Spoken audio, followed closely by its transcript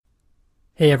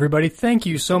Hey everybody, thank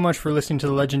you so much for listening to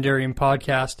the Legendarium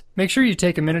podcast. Make sure you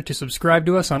take a minute to subscribe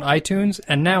to us on iTunes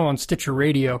and now on Stitcher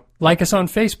Radio. Like us on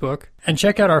Facebook, and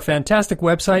check out our fantastic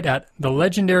website at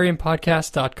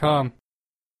thelegendariumpodcast.com.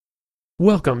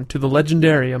 Welcome to the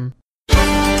Legendarium.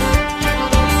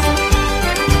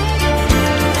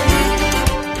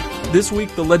 This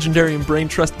week, the Legendarium Brain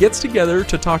Trust gets together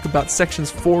to talk about sections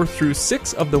 4 through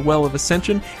 6 of the Well of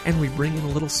Ascension, and we bring in a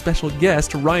little special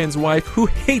guest, Ryan's wife, who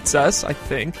hates us, I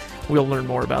think. We'll learn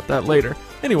more about that later.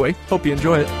 Anyway, hope you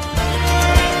enjoy it.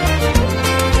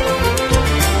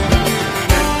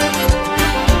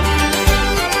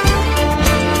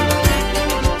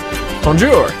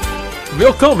 Bonjour,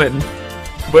 willkommen,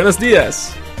 buenos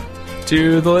dias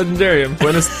to the Legendarium.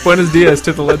 Buenos dias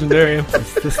to the Legendarium.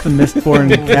 Is this the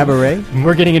Mistborn Cabaret?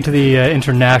 We're getting into the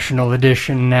international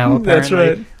edition now, apparently.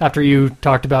 That's right. After you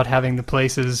talked about having the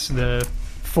places, the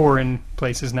foreign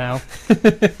places now.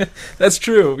 That's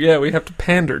true. Yeah, we have to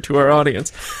pander to our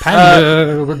audience.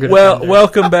 We're good at Well, pander.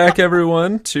 welcome back,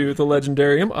 everyone, to the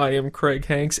Legendarium. I am Craig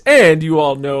Hanks, and you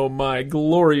all know my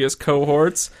glorious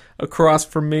cohorts across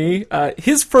from me.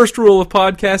 His first rule of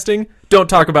podcasting: don't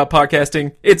talk about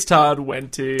podcasting. It's Todd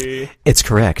Wente. It's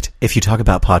correct. If you talk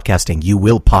about podcasting, you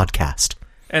will podcast.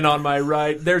 And on my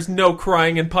right, there's no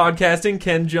crying in podcasting,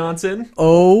 Kenn Johnson.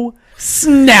 Oh,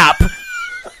 snap!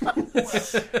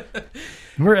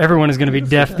 Everyone is going to be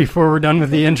deaf before we're done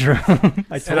with the intro.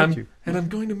 I told you. And I'm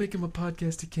going to make him a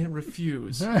podcast he can't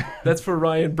refuse. That's for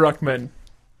Ryan Bruckman.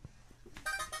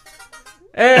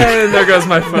 And there goes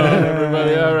my phone,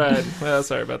 everybody. All right. Well,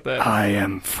 sorry about that. I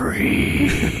am free.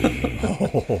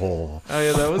 Oh,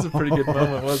 yeah, that was a pretty good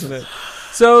moment, wasn't it?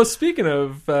 So, speaking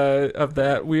of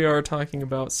that, we are talking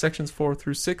about sections 4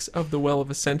 through 6 of the Well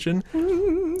of Ascension.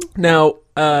 Now,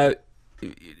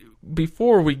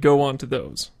 before we go on to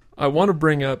those, I want to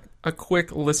bring up a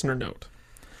quick listener note.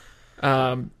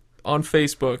 On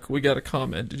Facebook, we got a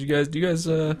comment. Do you guys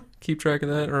keep track of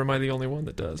that, or am I the only one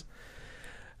that does?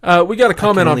 We got a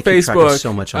comment on Facebook,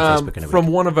 so much on Facebook in a from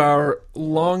week. one of our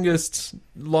longest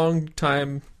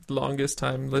time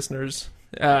listeners.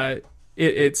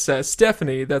 It's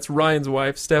Stephanie, that's Ryan's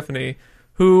wife, Stephanie,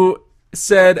 who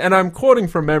said, and I'm quoting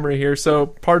from memory here, so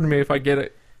pardon me if I get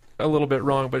it a little bit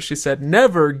wrong, but she said,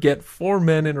 "Never get 4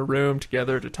 men in a room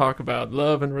together to talk about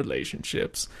love and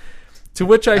relationships." To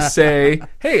which I say,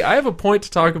 hey, I have a point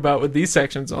to talk about with these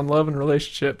sections on love and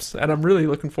relationships, and I'm really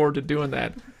looking forward to doing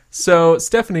that. So,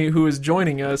 Stephanie, who is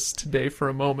joining us today for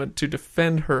a moment to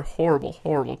defend her horrible,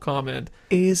 horrible comment.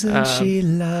 Isn't she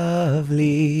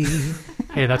lovely?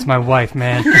 Hey, that's my wife,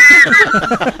 man.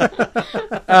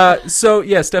 So,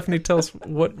 yeah, Stephanie, tell us,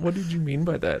 what did you mean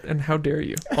by that, and how dare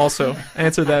you? Also,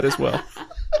 answer that as well,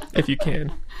 if you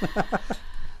can.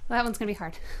 That one's going to be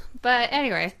hard. But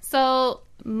anyway, so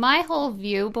my whole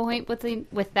viewpoint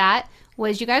with that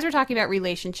was you guys were talking about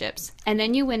relationships, and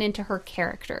then you went into her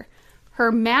character. Her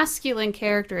masculine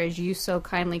character, as you so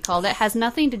kindly called it, has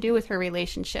nothing to do with her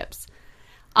relationships.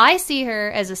 I see her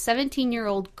as a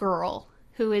 17-year-old girl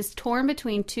who is torn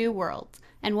between two worlds.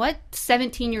 And what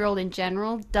 17-year-old in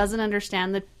general doesn't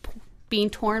understand the being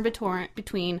torn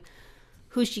between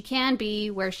who she can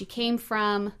be, where she came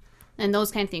from, and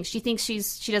those kind of things. She thinks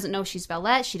she doesn't know if she's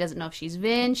Valette, she doesn't know if she's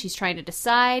Vin, she's trying to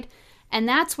decide. And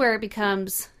that's where it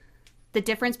becomes the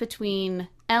difference between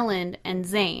Ellen and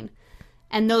Zane.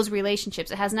 And those relationships.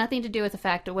 It has nothing to do with the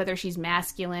fact of whether she's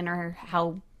masculine or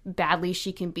how badly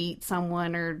she can beat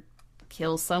someone or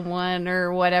kill someone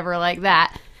or whatever like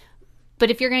that.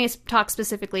 But if you're going to talk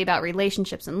specifically about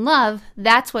relationships and love,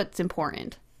 that's what's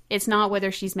important. It's not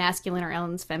whether she's masculine or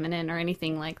Ellen's feminine or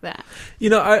anything like that. You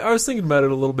know, I was thinking about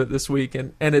it a little bit this week,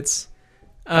 and it's...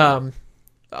 I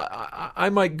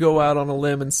might go out on a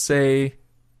limb and say...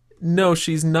 No,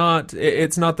 she's not.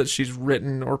 It's not that she's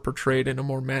written or portrayed in a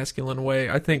more masculine way.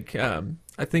 I think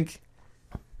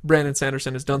Brandon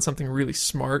Sanderson has done something really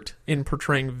smart in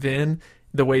portraying Vin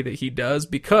the way that he does,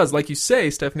 because, like you say,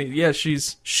 Stephanie, yeah,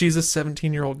 she's a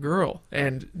 17-year-old girl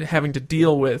and having to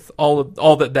deal with all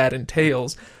that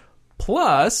entails,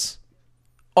 plus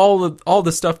all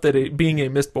the stuff that being a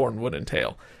Mistborn would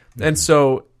entail. Mm-hmm. And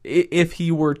so, if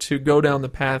he were to go down the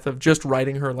path of just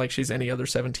writing her like she's any other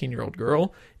 17-year-old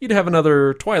girl, you'd have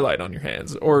another Twilight on your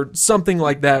hands, or something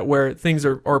like that, where things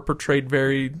are portrayed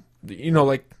very, in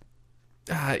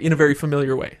a very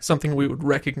familiar way. Something we would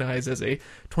recognize as a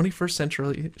 21st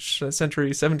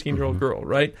century 17-year-old girl,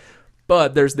 right?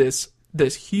 But there's this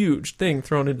huge thing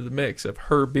thrown into the mix of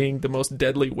her being the most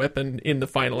deadly weapon in the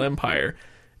Final Empire,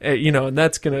 and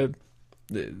that's gonna.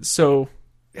 So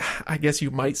I guess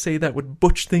you might say that would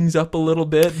butch things up a little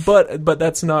bit, but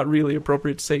that's not really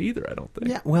appropriate to say either, I don't think.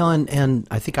 Yeah, well, and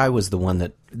I think I was the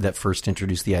one that first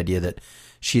introduced the idea that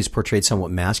she is portrayed somewhat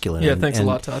masculine. Yeah, thanks a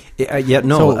lot, Todd. Yeah,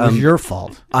 no, So it was your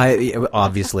fault.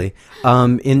 Obviously,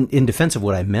 in defense of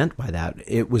what I meant by that,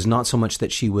 it was not so much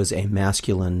that she was a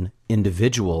masculine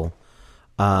individual,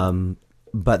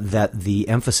 but that the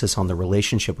emphasis on the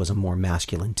relationship was a more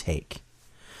masculine take.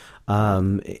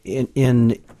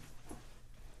 In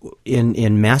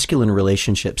masculine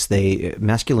relationships,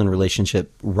 masculine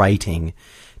relationship writing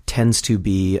tends to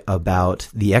be about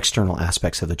the external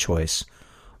aspects of the choice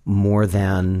more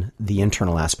than the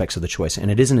internal aspects of the choice.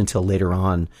 And it isn't until later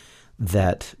on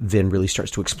that Vin really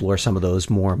starts to explore some of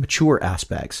those more mature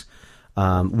aspects,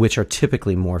 which are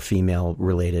typically more female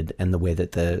related, and the way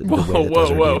that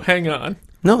Whoa, hang on.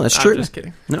 No, that's true. I'm just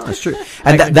kidding. No, that's true.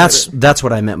 And that's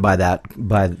what I meant by that,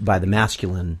 by the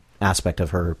masculine aspect of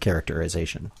her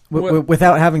characterization.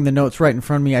 Without having the notes right in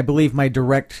front of me, I believe my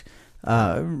direct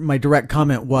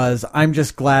comment was, I'm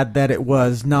just glad that it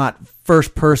was not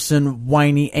first-person,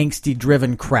 whiny,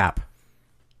 angsty-driven crap.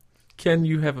 Ken,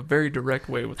 you have a very direct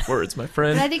way with words, my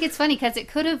friend. But I think it's funny because it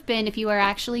could have been if you were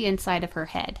actually inside of her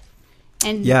head.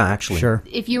 And yeah, actually. Sure.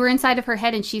 If you were inside of her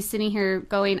head and she's sitting here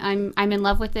going, I'm in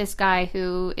love with this guy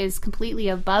who is completely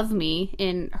above me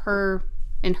in her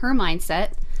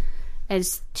mindset,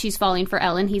 as she's falling for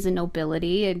Ellen. He's a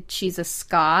nobility and she's a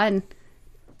ska,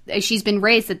 and she's been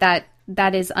raised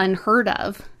that is unheard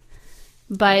of.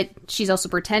 But she's also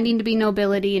pretending to be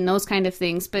nobility and those kind of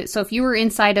things. But so if you were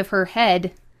inside of her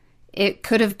head, it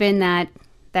could have been that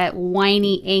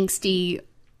whiny, angsty,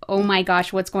 oh my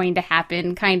gosh, what's going to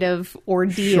happen kind of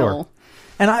ordeal. Sure.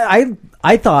 And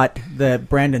I thought that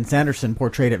Brandon Sanderson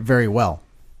portrayed it very well.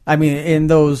 I mean, in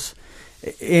those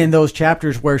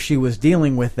chapters where she was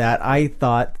dealing with that, I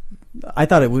thought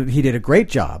he did a great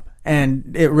job,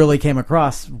 and it really came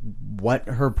across what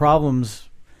her problems,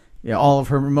 all of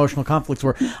her emotional conflicts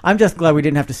were. I'm just glad we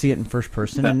didn't have to see it in first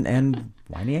person and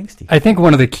whiny angsty. I think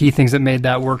one of the key things that made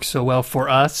that work so well for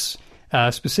us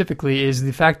specifically is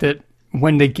the fact that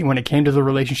when it came to the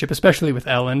relationship, especially with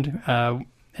Ellen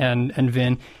and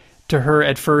Vin, to her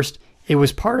at first it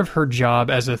was part of her job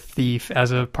as a thief,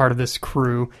 as a part of this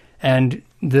crew, and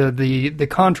the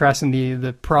contrast and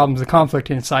the problems, the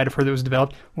conflict inside of her that was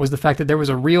developed was the fact that there was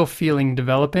a real feeling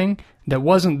developing that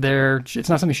wasn't there. It's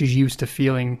not something she's used to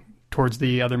feeling towards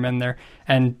the other men there,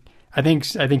 and I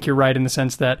think you're right in the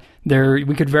sense that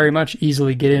we could very much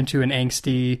easily get into an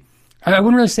angsty. I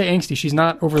wouldn't really say angsty. She's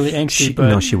not overly angsty,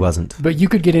 No, she wasn't. But you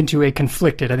could get into a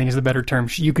conflicted, I think is the better term.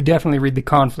 You could definitely read the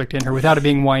conflict in her without it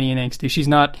being whiny and angsty. She's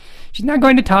not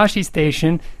going to Toshi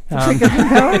Station.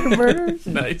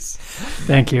 Nice.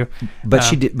 Thank you.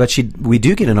 But we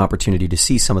do get an opportunity to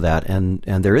see some of that, and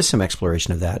there is some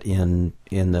exploration of that in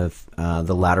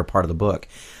the latter part of the book,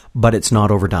 but it's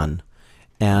not overdone,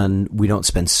 and we don't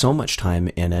spend so much time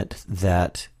in it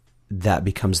that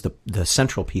becomes the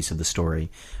central piece of the story.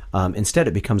 Instead,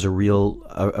 it becomes a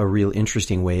real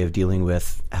interesting way of dealing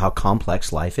with how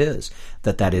complex life is.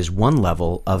 That is one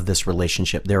level of this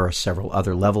relationship. There are several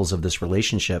other levels of this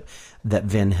relationship that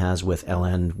Vin has with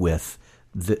Ellen, with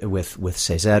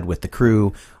Cezed, with the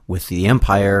crew, with the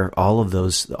Empire. All of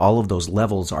those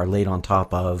levels are laid on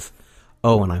top of,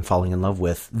 and I'm falling in love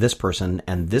with this person,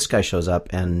 and this guy shows up,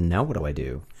 and now what do I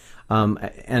do?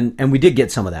 And we did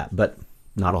get some of that, but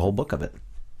not a whole book of it.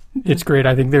 It's great.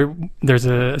 I think there's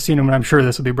a scene, and I'm sure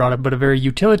this will be brought up, but a very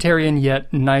utilitarian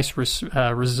yet nice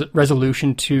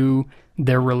resolution to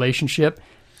their relationship.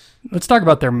 Let's talk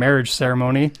about their marriage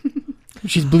ceremony.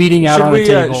 She's bleeding out on the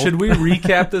table. Should we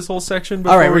recap this whole section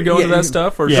before we go into that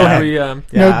stuff? Or should we...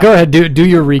 No, go ahead. Do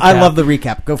your recap. I love the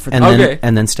recap. Go for that.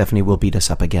 And then Stephanie will beat us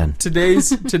up again.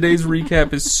 Today's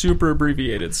recap is super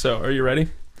abbreviated, so are you ready?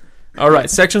 All right,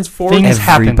 sections 4...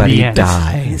 Everybody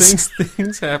dies.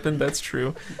 Things happen, that's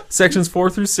true. Sections 4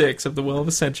 through 6 of the Well of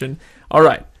Ascension. All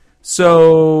right,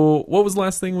 so what was the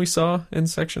last thing we saw in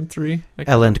section 3?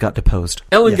 Ellen got deposed.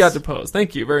 Ellen got deposed.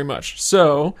 Thank you very much.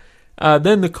 So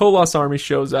then the Koloss army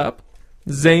shows up.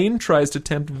 Zane tries to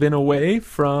tempt Vin away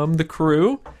from the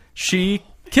crew. She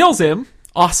kills him,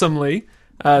 awesomely.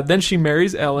 Then she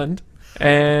marries Ellen.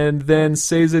 And then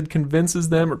Cezed convinces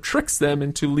them or tricks them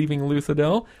into leaving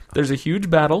Luthadel. There's a huge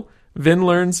battle. Vin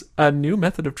learns a new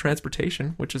method of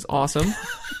transportation, which is awesome.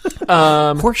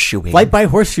 Horseshoeing. Flight by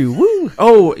horseshoe. Woo!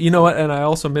 Oh, you know what? And I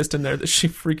also missed in there that she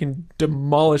freaking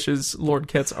demolishes Lord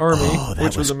Ket's army,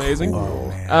 which was amazing.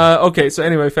 Cool. Okay, so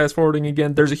anyway, fast forwarding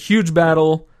again. There's a huge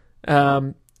battle.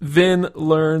 Vin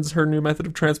learns her new method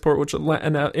of transport, which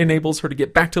enables her to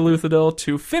get back to Luthadel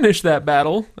to finish that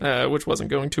battle, which wasn't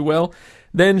going too well.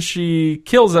 Then she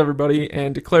kills everybody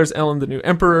and declares Ellen the new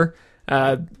emperor.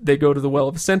 They go to the Well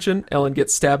of Ascension. Ellen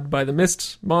gets stabbed by the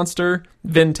mist monster.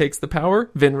 Vin takes the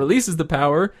power. Vin releases the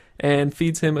power and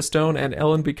feeds him a stone, and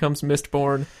Ellen becomes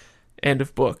Mistborn. End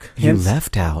of book. You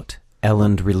left out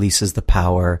Ellen releases the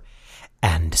power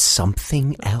and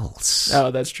something else. Oh,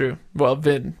 that's true. Well,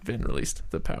 Vin released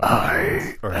the power.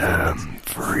 I am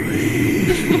free.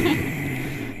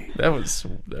 That was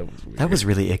weird. That was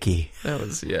really icky. That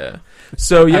was, yeah.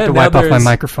 So yeah, I have to now wipe off my there's-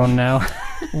 microphone now.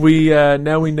 We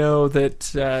now we know that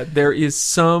there is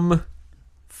some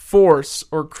force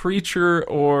or creature,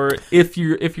 or if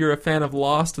you're a fan of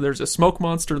Lost, there's a smoke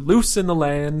monster loose in the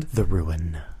land. The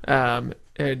ruin.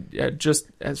 And just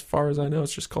as far as I know,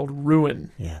 it's just called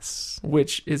Ruin, Yes.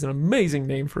 which is an amazing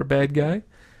name for a bad guy.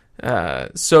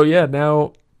 So yeah,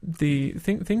 now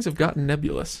things have gotten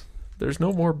nebulous. There's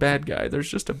no more bad guy. There's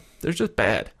just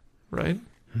bad, right?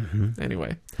 Mm-hmm.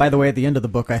 Anyway, By the way, at the end of the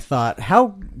book, I thought,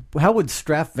 how would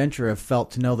Straff Venture have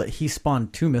felt to know that he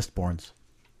spawned 2 Mistborns?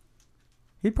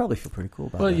 He'd probably feel pretty cool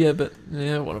about well, that. yeah, but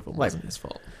one of them wasn't his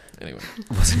fault. Anyway, It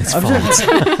wasn't his I'm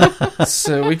fault.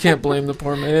 so we can't blame the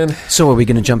poor man. So are we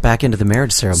going to jump back into the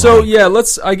marriage ceremony? So yeah,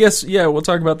 we'll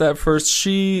talk about that first.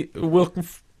 She will,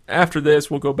 after this,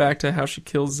 we'll go back to how she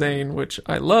kills Zane, which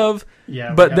I love.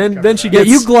 Yeah, but then she Yeah, gets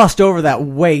you glossed over that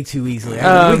way too easily.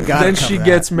 I mean, we gotta then cover she that.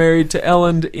 gets married to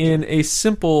Elend in a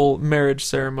simple marriage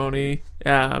ceremony,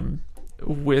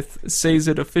 with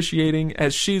Sazed officiating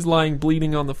as she's lying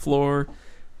bleeding on the floor.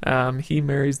 He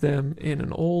marries them in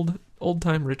an old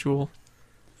time ritual.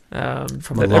 From that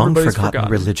a long everybody's forgotten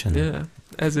forgotten. religion. Yeah,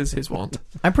 as is his wont.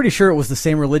 I'm pretty sure it was the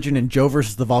same religion in Joe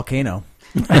versus the volcano.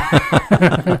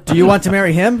 Do you want to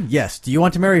marry him? Yes. Do you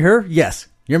want to marry her? Yes.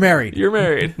 You're married. You're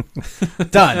married.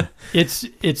 Done. It's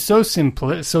so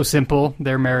simple,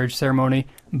 their marriage ceremony,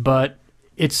 but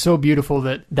it's so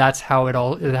beautiful that's how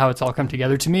it's all come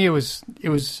together. To me, it was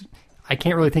I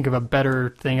can't really think of a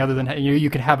better thing other than you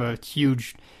could have a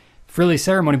huge frilly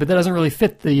ceremony, but that doesn't really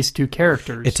fit these two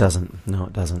characters. It doesn't. No,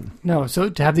 it doesn't. No, so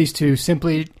to have these two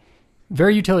simply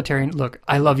very utilitarian. Look,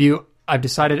 I love you. I've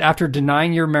decided after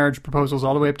denying your marriage proposals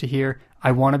all the way up to here,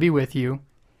 I want to be with you.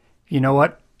 You know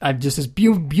what? I've just this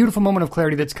beautiful moment of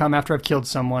clarity that's come after I've killed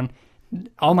someone.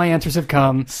 All my answers have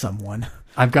come. Someone.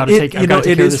 I've got to take. I've got to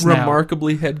take it care of is this now.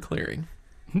 remarkably head clearing,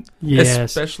 Yes.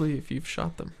 especially if you've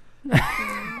shot them.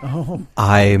 Oh,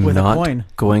 I'm With a not coin.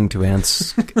 going to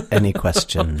answer any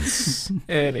questions.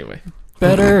 Anyway,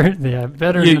 Better. Yeah.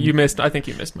 Better. you missed. I think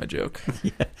you missed my joke.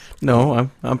 No,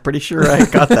 I'm pretty sure I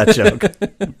got that joke.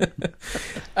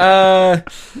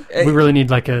 We really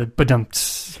need like a badump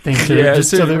thing to Yeah,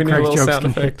 just so so we that need a Craig's little jokes sound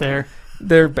can effect. hit there.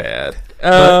 They're bad.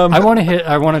 But I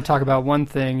want to talk about one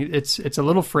thing. It's a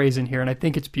little phrase in here, and I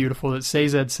think it's beautiful that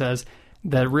Sazed says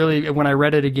that really when I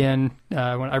read it again, when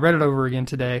I read it over again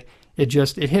today, it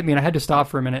hit me, and I had to stop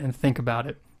for a minute and think about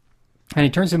it. And he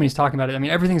turns to him and he's talking about it. I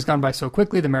mean, everything's gone by so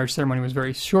quickly. The marriage ceremony was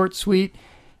very short, sweet.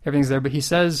 Everything's there, but he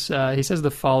says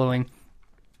the following.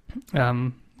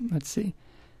 Let's see.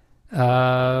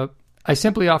 I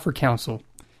simply offer counsel.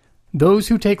 Those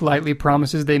who take lightly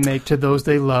promises they make to those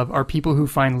they love are people who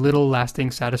find little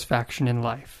lasting satisfaction in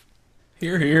life.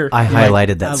 Here, here. I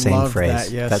highlighted that I same love phrase,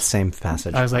 that, yes. that same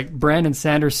passage. I was like, Brandon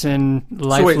Sanderson,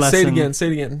 life So wait, lesson. say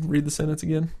it again. Read the sentence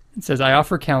again. It says, I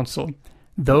offer counsel.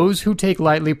 Those who take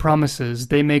lightly promises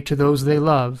they make to those they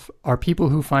love are people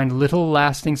who find little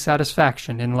lasting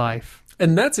satisfaction in life.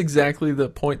 And that's exactly the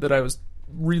point that I was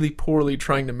really poorly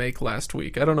trying to make last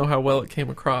week. I don't know how well it came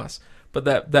across, but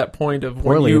that point of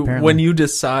Poorly, apparently. when you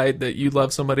decide that you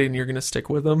love somebody and you're going to stick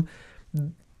with them,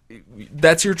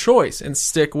 that's your choice, and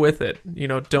stick with it. You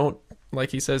know, don't,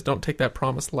 like he says, don't take that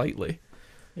promise lightly.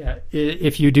 Yeah,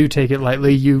 if you do take it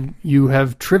lightly, you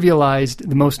have trivialized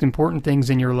the most important things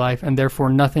in your life, and therefore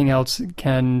nothing else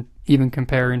can even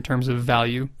compare in terms of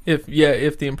value. If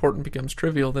the important becomes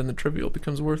trivial, then the trivial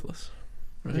becomes worthless.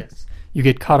 Right? Yes. You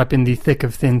get caught up in the thick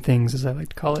of thin things, as I like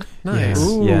to call it. Nice. Yeah.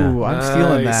 Ooh, Yeah. I'm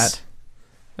stealing Nice.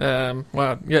 that.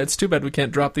 Wow. Yeah, it's too bad we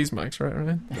can't drop these mics,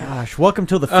 right? Gosh, welcome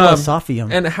to the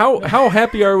Philosophium. And how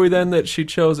happy are we then that she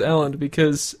chose Ellen?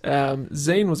 Because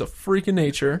Zane was a freak of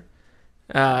nature.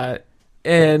 And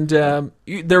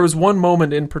there was one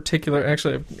moment in particular,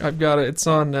 actually I've got it, it's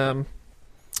on,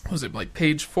 what was it, like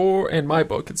page 4 in my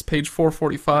book, it's page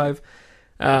 445.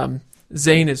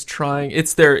 Zane is trying,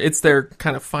 it's their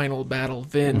kind of final battle,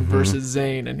 Vin versus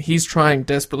Zane, and he's trying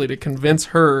desperately to convince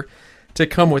her to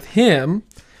come with him,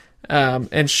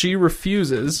 and she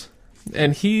refuses,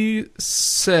 And he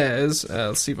says,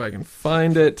 let's see if I can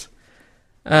find it.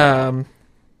 No,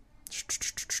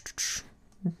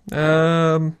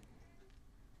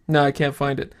 I can't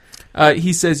find it.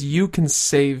 He says, "You can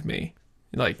save me."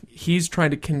 Like, he's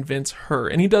trying to convince her.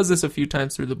 And he does this a few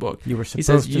times through the book. You were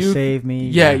supposed to save me.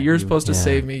 Yeah, you're supposed to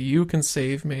save me. You can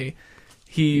save me.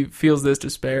 He feels this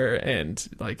despair, and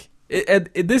like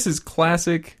this is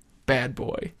classic bad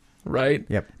boy, right?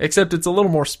 Yep. Except it's a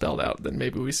little more spelled out than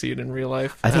maybe we see it in real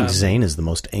life. I think Zane is the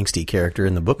most angsty character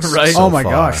in the book. Right? So oh my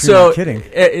far. gosh! So You're not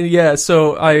kidding. Yeah.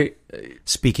 So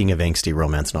Speaking of angsty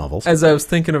romance novels, as I was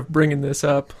thinking of bringing this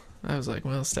up, I was like,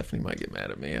 well, Stephanie might get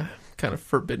mad at me. I'm kind of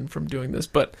forbidden from doing this,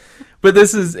 but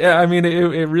this is, I mean,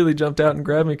 it really jumped out and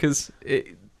grabbed me because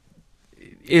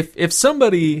if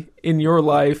somebody in your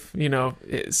life,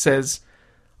 it says,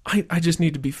 I just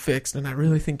need to be fixed, and I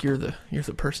really think you're the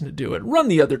person to do it. Run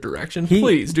the other direction,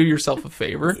 please. Do yourself a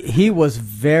favor. He was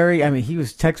he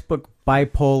was textbook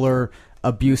bipolar,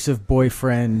 abusive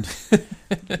boyfriend,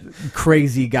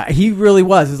 crazy guy. He really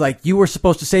was. It's like, you were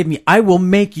supposed to save me. I will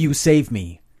make you save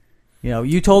me.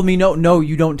 You told me no. No,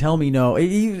 you don't tell me no.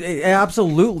 It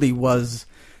absolutely was.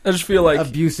 I just feel like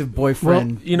abusive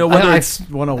boyfriend. Well, whether it's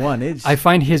 101. I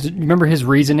find remember his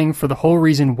reasoning for the whole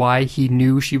reason why he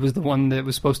knew she was the one that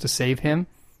was supposed to save him?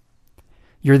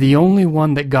 You're the only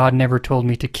one that God never told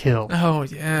me to kill. Oh,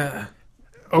 yeah.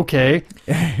 Okay.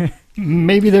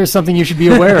 Maybe there's something you should be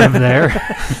aware of there.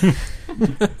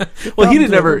 Well, he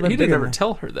didn't ever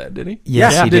tell her that, did he?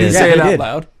 Yes, yeah, he did. He say it out did.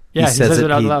 loud? Yeah, he says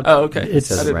it out loud. Oh, okay. It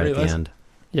says I it didn't right at the realize. end.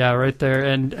 Yeah, right there.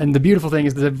 And the beautiful thing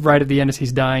is that right at the end as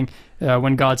he's dying,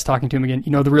 when God's talking to him again,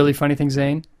 the really funny thing,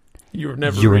 Zane? You were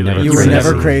never You were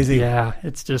never crazy. Yeah,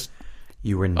 it's just...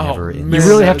 You were never in. You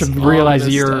really have to Says realize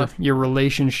ominous your stuff.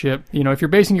 relationship. If you're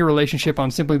basing your relationship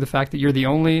on simply the fact that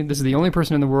this is the only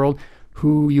person in the world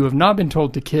who you have not been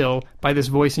told to kill by this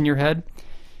voice in your head,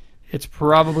 it's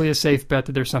probably a safe bet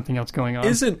that there's something else going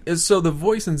on. So the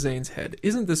voice in Zane's head,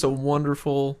 isn't this a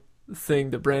wonderful thing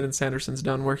that Brandon Sanderson's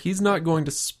done, where he's not going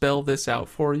to spell this out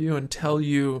for you and tell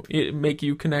you, make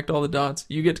you connect all the dots.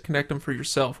 You get to connect them for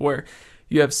yourself, where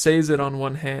you have Sazed on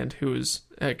one hand, who is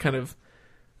kind of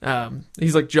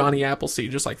he's like Johnny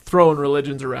Appleseed, just like throwing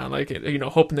religions around, like,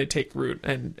 hoping they take root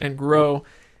and grow.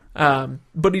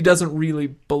 But he doesn't really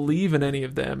believe in any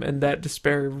of them, and that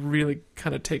despair really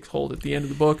kind of takes hold at the end of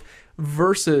the book,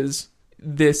 versus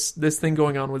this thing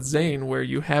going on with Zane, where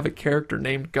you have a character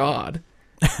named God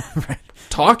Right.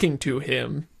 talking to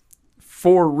him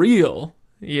for real,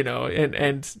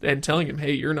 and telling him,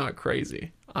 hey, you're not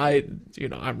crazy. I'm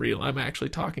real. I'm actually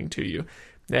talking to you.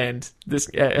 And this,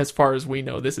 as far as we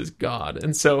know, this is God.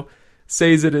 And so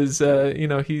Sazed is,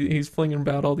 he's flinging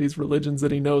about all these religions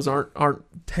that he knows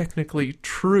aren't technically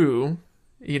true.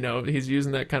 He's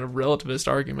using that kind of relativist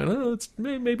argument.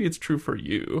 Maybe it's true for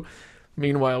you.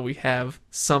 Meanwhile, we have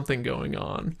something going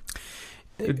on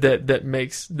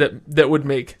that would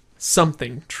make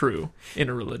something true in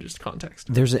a religious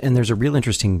context. There's a real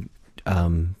interesting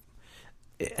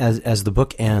as the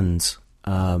book ends.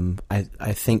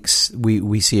 I think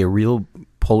we see a real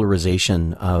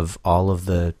polarization of all of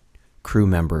the crew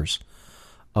members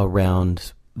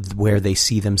around where they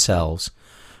see themselves.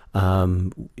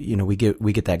 We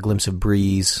get that glimpse of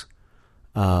Breeze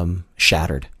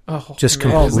shattered, just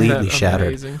completely shattered.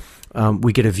 Amazing?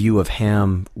 We get a view of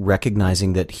Ham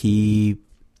recognizing that he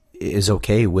is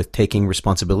okay with taking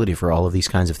responsibility for all of these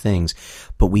kinds of things,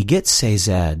 but we get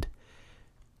Sazed.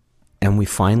 And we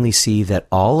finally see that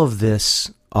all of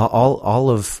this,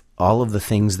 all of the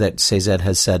things that Sazed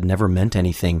has said never meant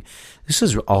anything. This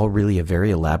is all really a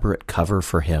very elaborate cover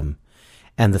for him.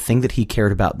 And the thing that he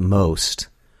cared about most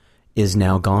is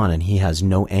now gone, and he has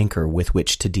no anchor with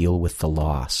which to deal with the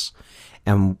loss.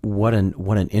 And what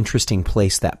an interesting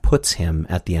place that puts him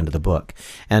at the end of the book.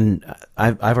 And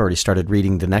I've already started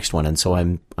reading the next one, and so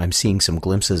I'm seeing some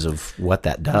glimpses of what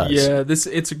that does. Yeah,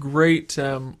 it's a great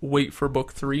wait for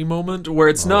book 3 moment, where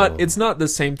it's not the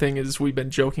same thing as we've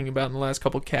been joking about in the last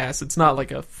couple casts. It's not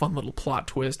like a fun little plot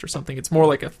twist or something. It's more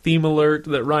like a theme alert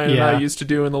that Ryan and I used to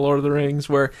do in the Lord of the Rings,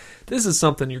 where this is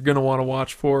something you're going to want to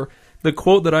watch for. The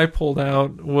quote that I pulled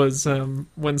out was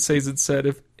when Sazed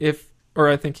said, or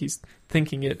I think he's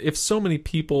thinking it, if so many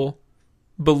people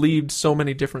believed so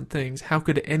many different things, how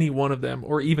could any one of them,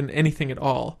 or even anything at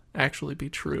all, actually be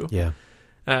true? Yeah.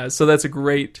 So that's a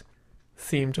great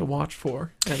theme to watch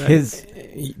for. And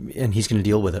and he's going to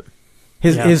deal with it.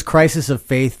 His crisis of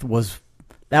faith was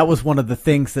one of the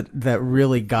things that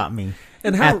really got me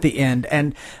at the end,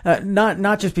 and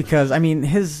not just because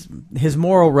his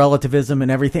moral relativism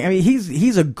and everything.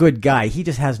 He's a good guy. He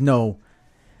just has no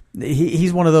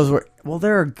he's one of those where, well,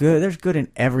 there's good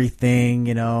in everything,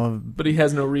 But he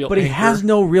has no real. But he anchor. has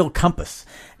no real compass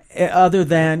other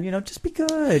than, just be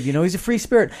good. He's a free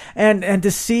spirit. And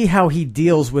to see how he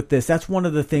deals with this, that's one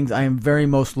of the things I am very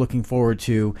most looking forward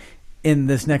to in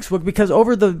this next book, because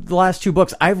over the last 2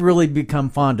 books, I've really become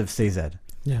fond of Sazed.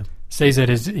 Yeah.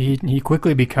 Sazed he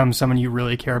quickly becomes someone you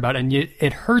really care about, and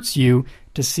it hurts you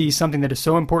to see something that is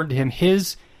so important to him.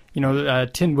 His,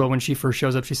 Tindwyl, when she first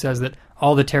shows up, she says that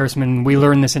all the Terracemen, we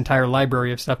learn this entire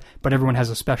library of stuff, but everyone has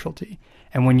a specialty.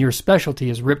 And when your specialty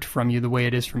is ripped from you the way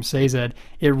it is from Sazed,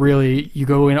 it really, you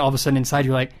go in, all of a sudden inside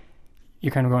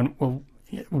you're kind of going, well,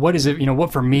 what is it,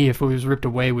 what for me, if it was ripped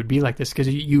away, would be like this? Because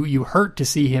you hurt to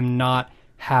see him not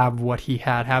have what he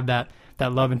had, have that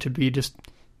love, and to be just,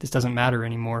 this doesn't matter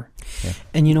anymore. Yeah.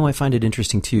 And I find it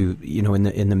interesting too,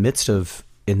 in the midst of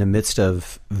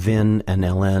Vin and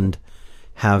Elend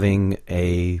having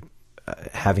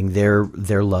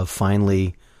their love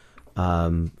finally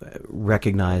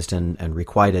recognized and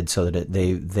requited, so that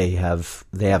they have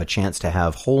a chance to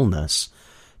have wholeness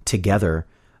together.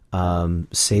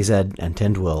 Sazed and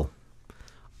Tindwyl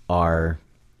are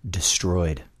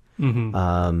destroyed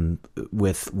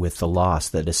with the loss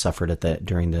that is suffered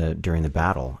during the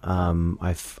battle.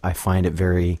 I find it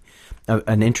very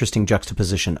an interesting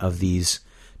juxtaposition of these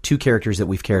 2 characters that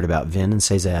we've cared about, Vin and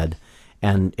Sazed,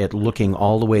 and it looking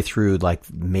all the way through like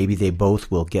maybe they both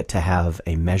will get to have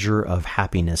a measure of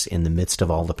happiness in the midst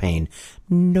of all the pain.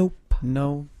 Nope.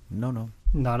 No.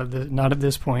 Not at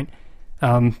this point.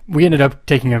 We ended up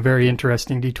taking a very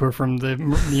interesting detour from this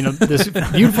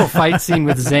beautiful fight scene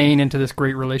with Zane into this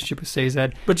great relationship with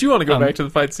Sazed. But you want to go back to the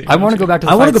fight scene? I want to go back to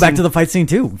the fight scene. I want to go back to the fight scene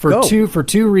too. For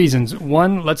two reasons.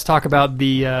 One, let's talk about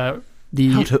the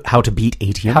how to beat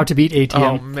ATM. How to beat ATM.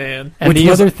 Oh man! And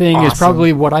the other thing is awesome.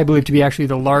 probably what I believe to be actually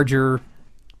the larger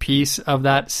piece of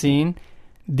that scene: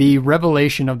 the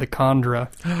revelation of the Khandra.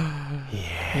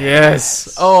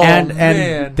 Yes. Oh and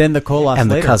man! then the Koloss and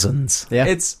later. the cousins. Yeah.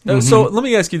 It's so. Let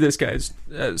me ask you this, guys.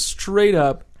 Straight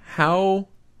up, how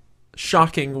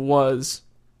shocking was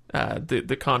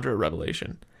the Khandra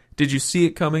revelation? Did you see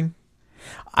it coming?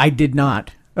 I did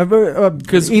not.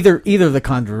 Because either the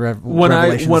Khandra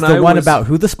revelations, the one about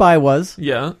who the spy was.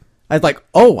 Yeah. I was like,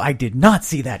 oh, I did not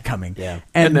see that coming. Yeah.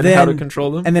 And then how to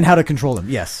control them. And then how to control them.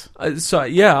 Yes. So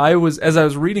yeah, I was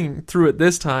reading through it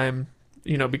this time,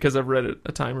 because I've read it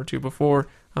a time or 2 before.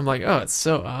 I'm like, oh, it's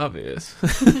so obvious.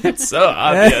 It's so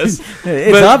obvious.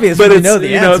 It's obvious, but you know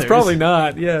the answers. It's probably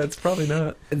not. Yeah, it's probably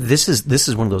not. This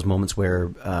is one of those moments where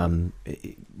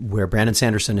Brandon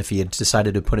Sanderson, if he had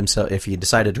decided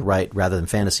to write rather than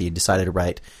fantasy, he decided to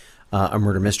write a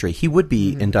murder mystery, he would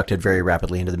be inducted very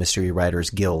rapidly into the Mystery Writers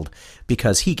Guild,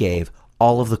 because he gave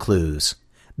all of the clues.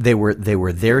 They were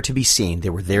there to be seen. They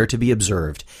were there to be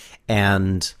observed,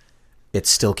 and it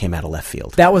still came out of left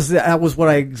field. That was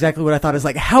exactly what I thought. Is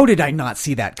like, how did I not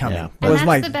see that coming? Yeah. And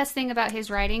that's the best thing about his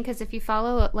writing, because if you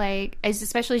follow,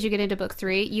 especially as you get into book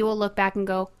 3, you will look back and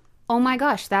go, oh my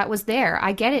gosh, that was there.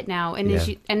 I get it now. And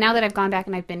and now that I've gone back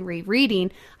and I've been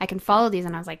rereading, I can follow these,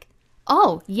 and I was like,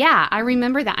 oh yeah, I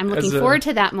remember that. I'm looking forward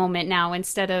to that moment now,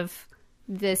 instead of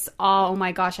this, oh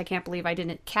my gosh, I can't believe I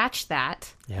didn't catch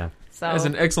that. Yeah. So as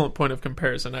an excellent point of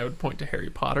comparison, I would point to Harry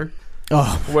Potter.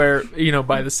 Oh. Where,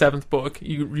 by the 7th book,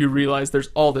 you realize there's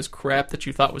all this crap that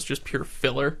you thought was just pure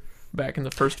filler back in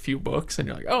the first few books, and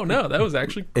you're like, oh no, that was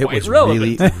actually quite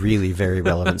relevant. Really, really very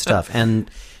relevant stuff.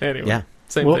 And anyway, yeah.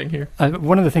 Same thing here.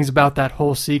 One of the things about that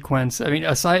whole sequence, I mean,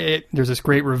 there's this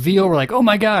great reveal. We're like, oh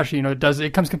my gosh,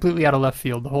 it comes completely out of left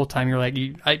field the whole time. You're like,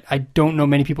 I don't know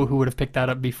many people who would have picked that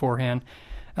up beforehand.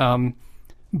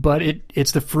 But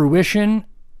it's the fruition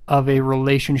of a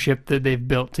relationship that they've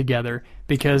built together,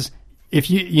 because if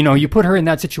you put her in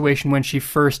that situation when she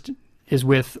first is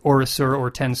with Orasur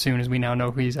or Tensoon, as we now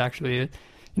know who he's actually,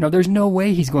 there's no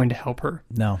way he's going to help her.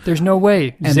 No. There's no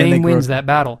way. Zane wins that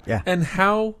battle. Yeah. And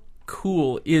how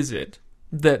cool is it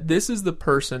that this is the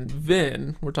person,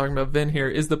 Vin, we're talking about Vin here,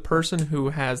 is the person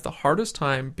who has the hardest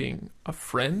time being a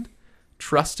friend,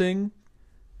 trusting,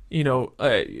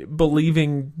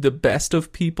 believing the best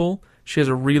of people. She has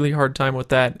a really hard time with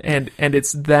that. And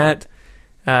it's that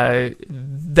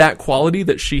quality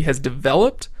that she has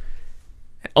developed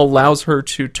allows her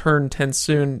to turn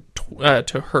Tensoon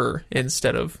to her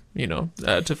instead of,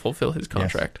 to fulfill his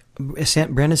contract. Yes.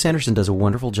 Brandon Sanderson does a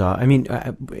wonderful job. I mean,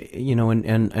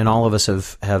 and all of us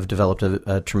have developed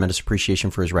a tremendous appreciation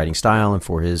for his writing style and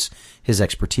for his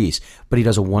expertise. But he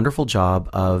does a wonderful job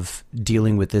of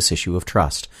dealing with this issue of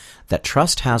trust. That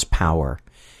trust has power,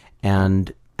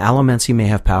 and Allomancy may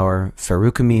have power,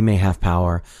 Feruchemy may have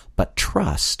power, but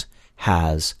trust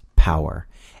has power.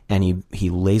 and he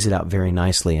lays it out very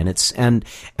nicely. And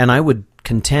I would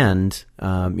contend,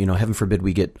 heaven forbid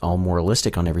we get all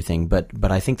moralistic on everything,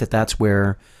 but I think that's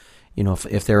where,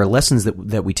 if there are lessons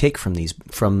that we take from these,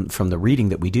 from the reading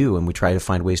that we do, and we try to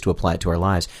find ways to apply it to our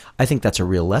lives, I think that's a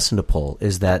real lesson to pull,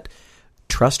 is that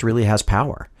trust really has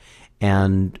power.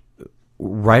 And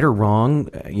right or wrong,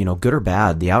 good or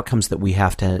bad, the outcomes that we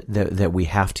have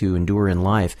to endure in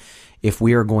life, if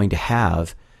we are going to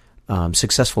have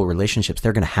successful relationships,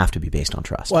 they're going to have to be based on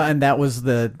trust. Well, and that was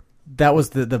the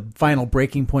final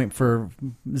breaking point for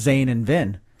Zane and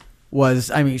Vin.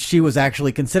 She was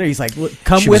actually considering. He's like,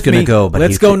 "Come with me,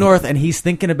 let's go north." And he's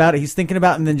thinking about it.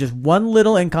 And then just one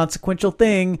little inconsequential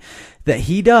thing that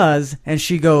he does, and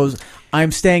she goes,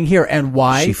 "I'm staying here." And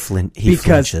why? He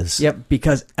flinches. Yep,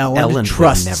 because Ellen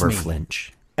trusts would never me.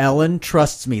 flinch. Ellen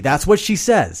trusts me. That's what she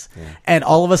says. Yeah. And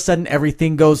all of a sudden,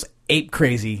 everything goes ape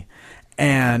crazy,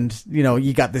 and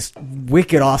you got this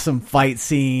wicked awesome fight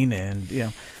scene,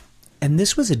 and And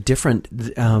this was a different.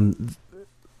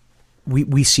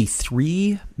 We see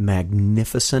 3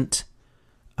 magnificent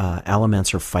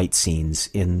Allomancer fight scenes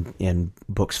in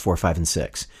books 4, 5, and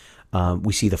 6.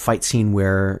 We see the fight scene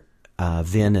where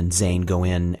Vin and Zane go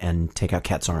in and take out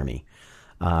Ket's army,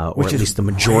 or at least the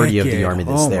majority of the army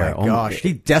that's there. Oh my gosh,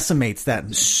 he decimates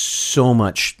that so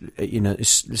much.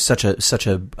 Such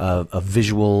a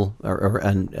visual,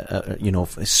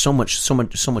 so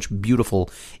much beautiful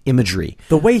imagery.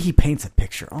 The way he paints a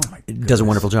picture, oh my goodness. Does a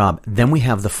wonderful job. Then we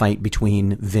have the fight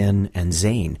between Vin and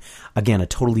Zane. Again, a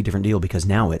totally different deal, because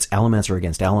now it's Allomancer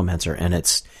against Allomancer, and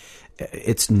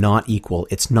it's not equal.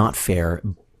 It's not fair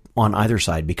on either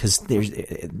side, because there's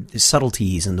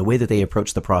subtleties and the way that they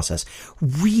approach the process.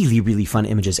 Really, really fun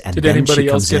images. And did then anybody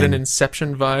else get an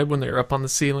Inception vibe when they were up on the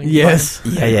ceiling? Yes.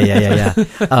 Yeah.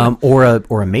 Or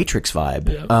a Matrix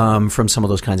vibe from some of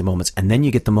those kinds of moments. And then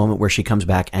you get the moment where she comes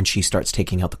back and she starts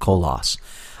taking out the Koloss.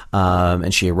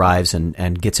 And she arrives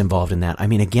and gets involved in that. I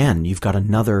mean, again, you've got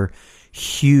another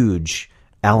huge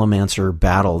Allomancer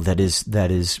battle that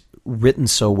is written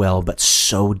so well, but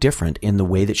so different in the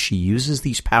way that she uses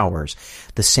these powers.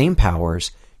 The same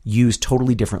powers used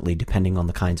totally differently depending on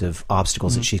the kinds of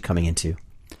obstacles that she's coming into.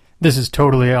 This is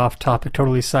totally off topic,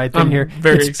 totally side thing here.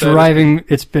 Very excited.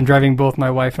 It's been driving both my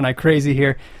wife and I crazy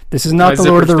here. This is not the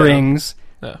Lord of the Rings.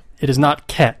 No. It is not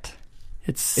Ket.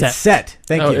 It's Set. It's Set.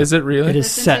 Thank you. Is it really? It is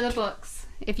Listen Set. to the books.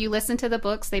 If you listen to the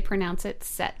books, they pronounce it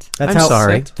Set. That's I'm how,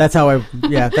 sorry. That's how I.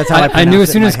 Yeah, that's how I. I knew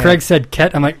as soon as head. Craig said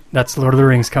Ket, I'm like, that's Lord of the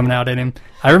Rings coming out in him.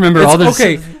 I remember all this.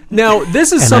 Okay, now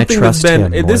this is And something I that's trust him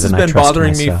been more this has than I been trust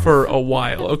bothering me myself. for a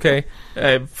while. Okay,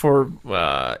 for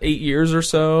 8 years or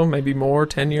so, maybe more,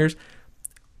 10 years.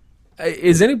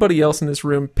 Is anybody else in this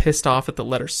room pissed off at the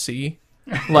letter C?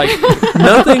 Like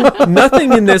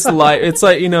nothing in this life. It's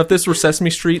like, if this were Sesame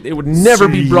Street, it would never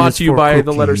be brought to you by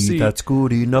the letter C. That's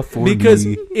good enough for Because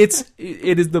me.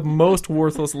 it is the most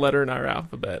worthless letter in our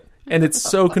alphabet, and it's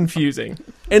so confusing.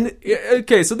 And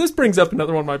okay, so this brings up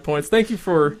another one of my points. Thank you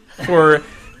for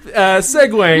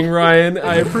segueing, Ryan.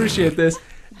 I appreciate this.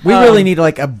 We really need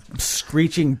like a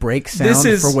screeching break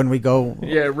sound for when we go.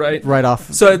 Yeah, right. Right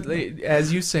off. So,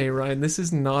 as you say, Ryan, this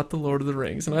is not the Lord of the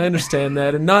Rings, and I understand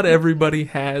that, and not everybody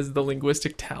has the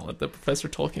linguistic talent that Professor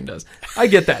Tolkien does. I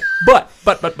get that, but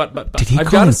Did he I've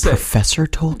call got him to say, Professor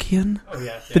Tolkien? Oh,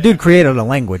 yeah. The dude created a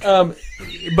language.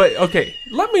 but okay,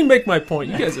 let me make my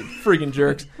point. You guys are freaking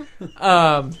jerks.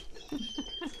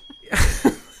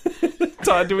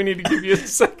 Todd, do we need to give you a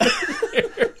second here?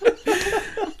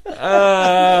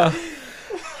 All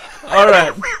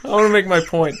right, I want to make my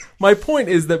point. My point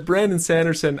is that Brandon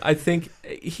Sanderson, I think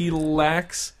he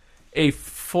lacks a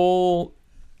full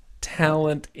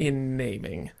talent in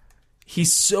naming.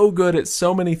 He's so good at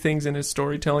so many things in his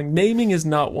storytelling. Naming is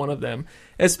not one of them.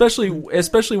 Especially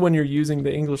when you're using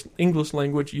the English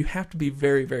language, you have to be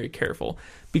very, very careful,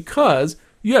 because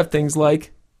you have things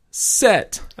like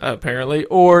Set, apparently,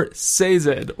 or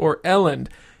Sazed, or Elend.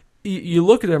 You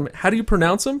look at them, how do you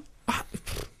pronounce them?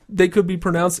 They could be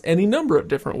pronounced any number of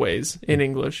different ways in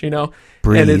English,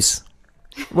 Breeze.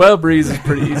 And breeze is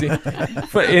pretty easy.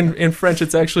 But in French,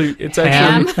 it's actually it's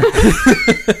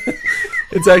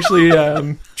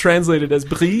actually translated as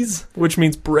brise, which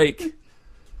means break,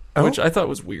 which I thought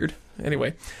was weird.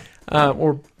 Anyway,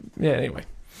 anyway.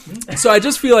 So I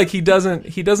just feel like he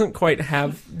doesn't quite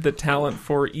have the talent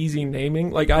for easy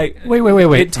naming. Like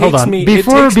Wait. Hold on.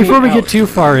 Before we get too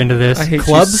far into this, I hate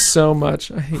clubs you so much.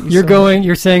 I hate you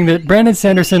You're saying that Brandon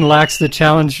Sanderson lacks the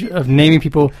challenge of naming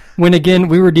people when, again,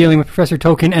 we were dealing with Professor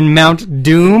Tolkien and Mount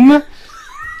Doom.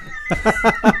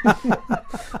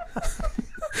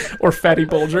 Or Fatty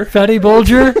Bulger.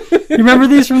 You remember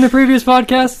these from the previous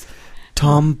podcast?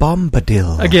 Tom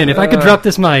Bombadil. Again, if I could drop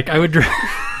this mic, I would drop...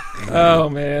 Oh,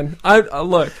 man. I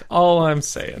look, all I'm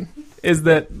saying is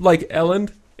that, like,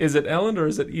 Elend, is it Elend or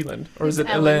is it Elend? Or is it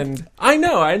Elend? I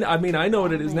know. I mean, I know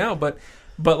what it is now, but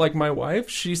like my wife,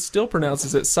 she still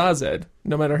pronounces it Sazed,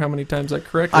 no matter how many times I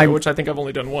correct her, which I think I've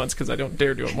only done once because I don't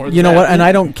dare do it more than that. You know what? And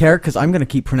I don't care because I'm going to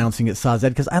keep pronouncing it Sazed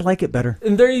because I like it better.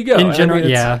 And there you go. In general,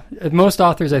 yeah. Most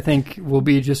authors, I think, will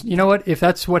be just, you know what? If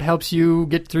that's what helps you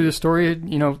get through the story,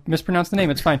 mispronounce the name,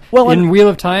 it's fine. Well, in Wheel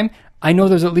of Time, I know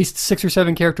there's at least 6 or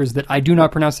 7 characters that I do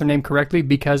not pronounce their name correctly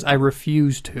because I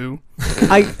refuse to.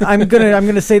 I'm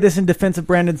gonna say this in defense of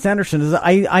Brandon Sanderson. Is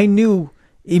I knew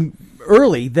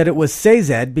early that it was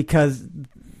Sazed because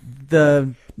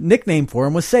the nickname for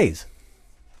him was Saze.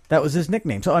 That was his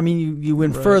nickname. So I mean, you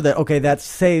infer that okay, that's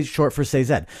Saze short for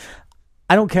Sazed.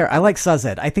 I don't care. I like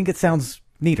Sazed. I think it sounds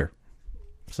neater.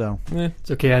 So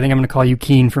it's okay. I think I'm going to call you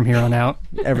Keen from here on out.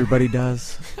 Everybody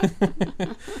does.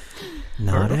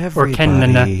 Not everybody. Or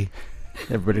Kenn.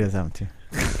 Everybody does that too.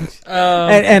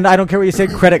 And I don't care what you say.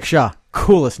 Kredek Shah,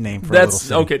 coolest name for a little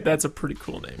city. Okay, that's a pretty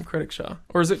cool name, Kredek Shah,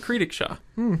 or is it Kredek Shah?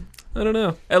 I don't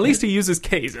know. At least he uses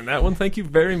K's in that one. Thank you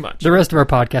very much. The rest of our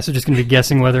podcast are just going to be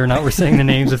guessing whether or not we're saying the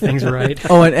names of things right.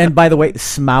 Oh, and by the way,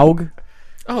 Smaug.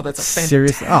 Oh, that's a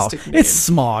fantastic name. It's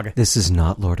Smog. This is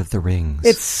not Lord of the Rings.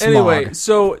 It's Smog. Anyway,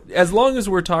 so as long as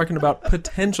we're talking about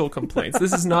potential complaints,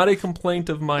 this is not a complaint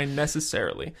of mine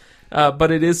necessarily, but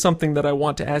it is something that I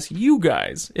want to ask you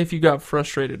guys if you got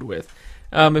frustrated with.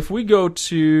 If we go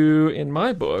to, in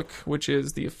my book, which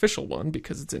is the official one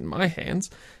because it's in my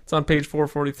hands, it's on page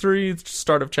 443,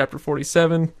 start of chapter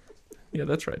 47. Yeah,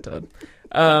 that's right, Todd.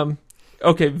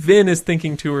 Okay, Vin is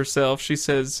thinking to herself. She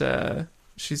says,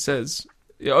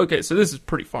 okay, so this is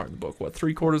pretty far in the book,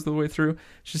 3/4 of the way through?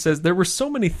 She says, there were so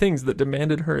many things that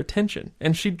demanded her attention,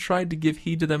 and she tried to give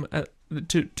heed to them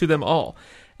to them all.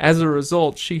 As a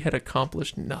result, she had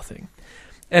accomplished nothing.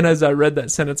 And as I read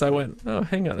that sentence, I went, oh,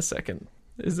 hang on a second.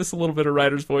 Is this a little bit of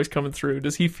writer's voice coming through?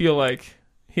 Does he feel like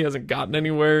he hasn't gotten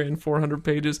anywhere in 400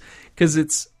 pages? Because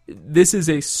this is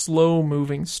a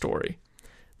slow-moving story.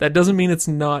 That doesn't mean it's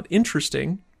not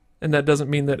interesting, and that doesn't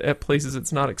mean that at places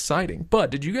it's not exciting.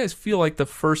 But did you guys feel like the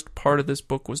first part of this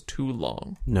book was too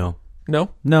long? No.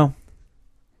 No? No.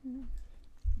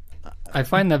 I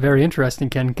find that very interesting,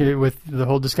 Ken, with the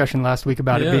whole discussion last week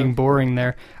about it being boring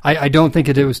there. I don't think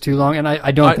it was too long, and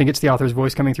I don't think it's the author's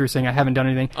voice coming through saying I haven't done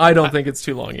anything. I don't think it's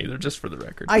too long either, just for the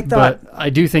record. But I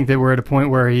do think that we're at a point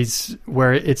where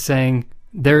it's saying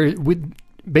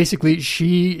basically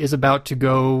she is about to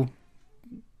go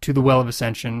to the Well of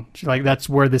Ascension. That's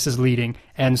where this is leading.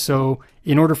 And so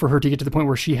in order for her to get to the point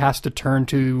where she has to turn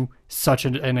to such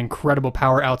an incredible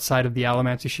power outside of the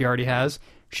allomancy she already has,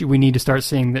 we need to start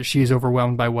seeing that she's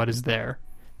overwhelmed by what is there.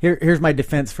 Here's my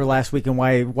defense for last week and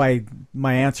why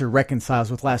my answer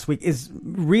reconciles with last week is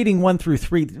reading 1 through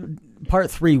 3. Part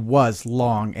 3 was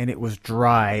long and it was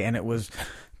dry and it was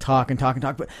talk.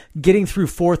 But getting through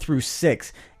 4 through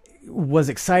 6 was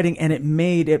exciting, and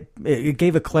it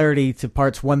gave a clarity to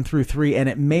parts 1 through 3, and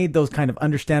it made those kind of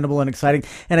understandable and exciting.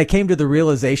 And I came to the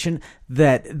realization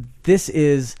that this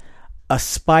is a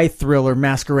spy thriller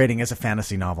masquerading as a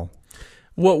fantasy novel.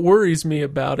 What worries me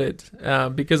about it,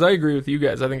 because I agree with you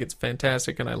guys, I think it's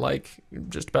fantastic, and I like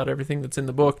just about everything that's in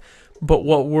the book, but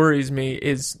what worries me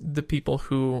is the people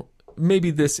who,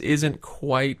 maybe this isn't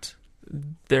quite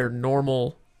their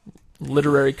normal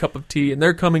literary cup of tea, and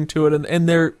they're coming to it, and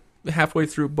they're halfway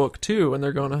through book 2, and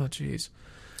they're going, oh, geez,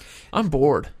 I'm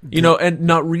bored. And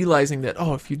not realizing that,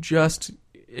 if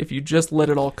you just let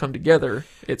it all come together,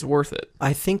 it's worth it.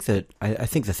 I think the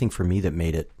thing for me that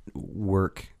made it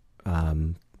work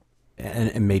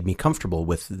and made me comfortable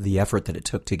with the effort that it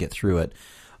took to get through it.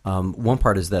 One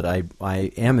part is that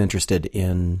I am interested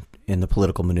in the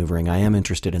political maneuvering. I am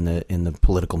interested in the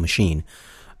political machine.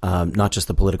 Not just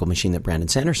the political machine that Brandon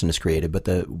Sanderson has created,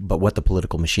 but what the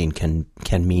political machine can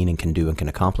mean and can do and can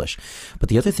accomplish. But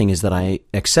the other thing is that I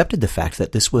accepted the fact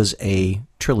that this was a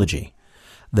trilogy,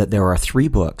 that there are 3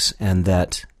 books, and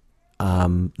that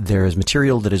there is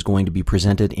material that is going to be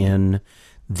presented in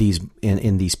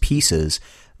these pieces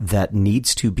that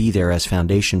needs to be there as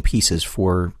foundation pieces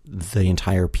for the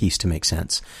entire piece to make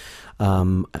sense.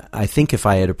 I think if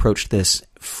I had approached this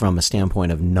from a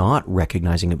standpoint of not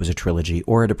recognizing it was a trilogy,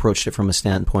 or had approached it from a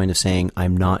standpoint of saying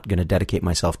I'm not going to dedicate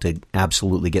myself to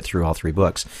absolutely get through all 3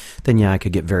 books, then I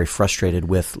could get very frustrated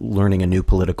with learning a new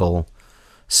political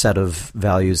set of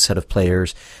values, set of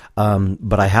players.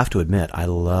 But I have to admit, I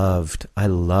loved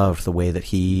the way that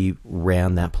he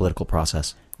ran that political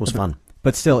process. It was fun.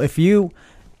 But still, if you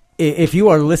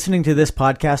are listening to this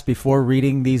podcast before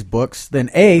reading these books, then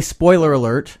spoiler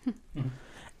alert,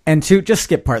 And 2, just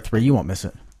skip part 3. You won't miss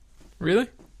it. Really?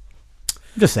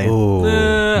 Just saying. Oh,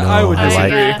 I would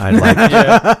disagree. I like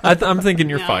Yeah, I'm thinking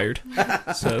you're No. fired.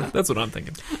 So that's what I'm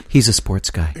thinking. He's a sports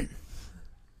guy.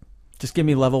 Just give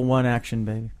me level 1 action,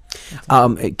 baby.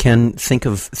 Ken, think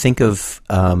of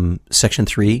Section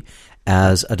 3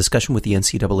 as a discussion with the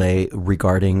NCAA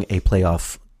regarding a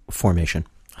playoff formation,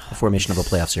 a formation of a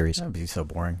playoff series. That would be so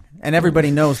boring. And everybody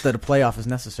knows that a playoff is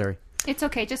necessary. It's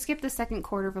okay. Just skip the second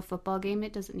quarter of a football game.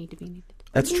 It doesn't need to be needed.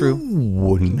 That's true.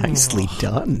 Ooh, nicely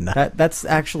done. That's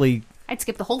actually I'd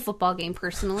skip the whole football game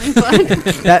personally,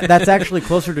 but that's actually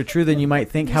closer to true than you might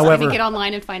think. I'm just gonna However, get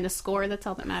online and find the score. That's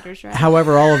all that matters, right?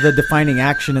 However, all of the defining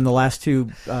action in the last 2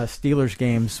 Steelers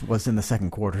games was in the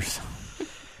second quarters.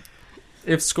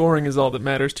 If scoring is all that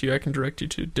matters to you, I can direct you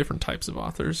to different types of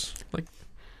authors. Like,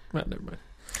 well, never mind.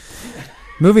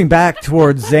 Moving back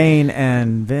towards Zane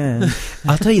and Vin.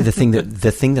 I'll tell you the thing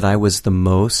that I was the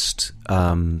most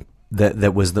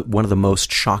that was one of the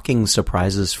most shocking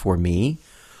surprises for me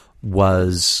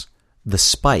was the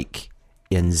spike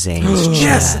in Zane's chest.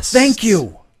 Yes, thank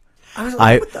you.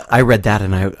 I read that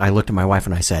and I looked at my wife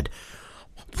and I said,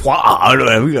 "Wow!"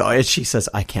 And she says,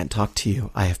 "I can't talk to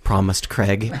you. I have promised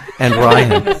Craig and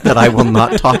Ryan that I will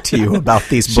not talk to you about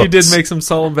these books." She did make some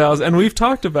solemn vows, and we've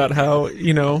talked about how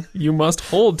you must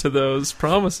hold to those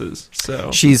promises.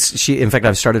 So In fact,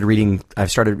 I've started reading.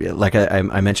 Like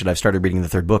I mentioned, I've started reading the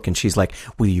 3rd book, and she's like,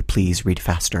 "Will you please read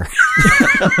faster?"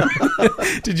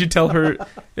 Did you tell her?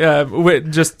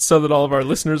 Just so that all of our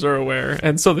listeners are aware,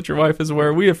 and so that your wife is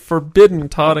aware, we have forbidden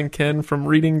Todd and Ken from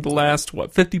reading the last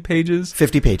 50 pages.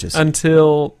 50 pages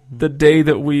Until the day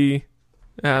that we,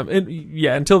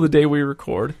 until the day we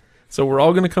record. So we're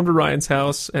all going to come to Ryan's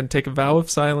house and take a vow of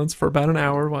silence for about an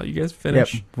hour while you guys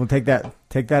finish. Yep, we'll take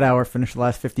that hour, finish the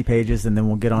last 50 pages, and then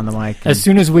we'll get on the mic. As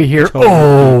soon as we hear,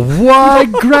 "Oh,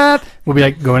 what crap!" we'll be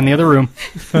like, "Go in the other room.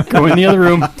 Go in the other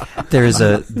room." There's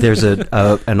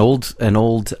an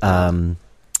old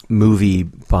movie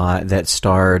that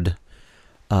starred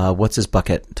what's his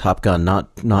bucket? Top Gun,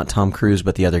 not Tom Cruise,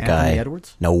 but the other guy. Anthony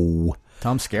Edwards? No.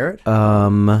 Tom Skerritt?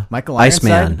 Michael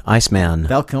Iceman.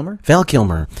 Val Kilmer? Val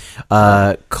Kilmer,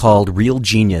 called Real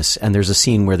Genius, and there's a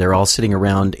scene where they're all sitting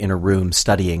around in a room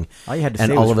studying, All you had to and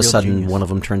say all was of a Real sudden Genius. one of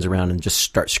them turns around and just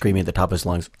starts screaming at the top of his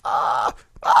lungs, "Ah!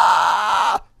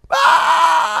 Ah!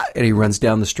 Ah!" And he runs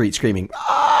down the street screaming,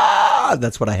 "Ah!"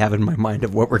 That's what I have in my mind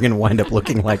of what we're going to wind up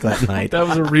looking like that night. That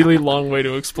was a really long way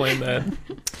to explain that.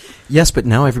 Yes, but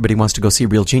now everybody wants to go see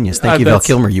Real Genius. Thank you, Val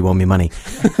Kilmer. You owe me money.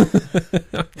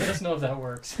 Let us know if that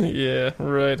works. Yeah,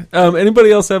 right.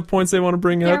 Anybody else have points they want to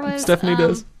bring There up? was Stephanie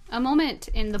does. a moment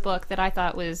in the book that I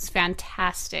thought was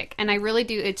fantastic, and I really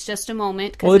do. It's just a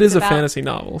moment. 'cause Well, it it's is a about- fantasy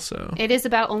novel, so. It is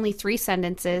about only 3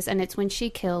 sentences, and it's when she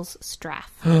kills Straff.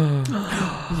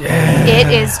 Yeah.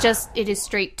 It is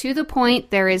straight to the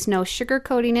point. There is no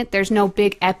sugarcoating it. There's no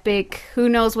big epic, who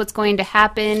knows what's going to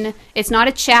happen. It's not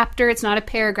a chapter. It's not a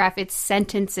paragraph. It's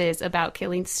sentences about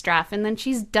killing Straff, and then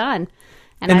she's done.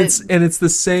 And it's the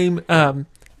same,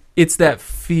 it's that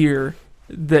fear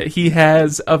that he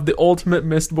has of the ultimate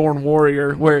Mistborn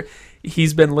warrior, where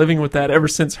he's been living with that ever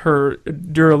since her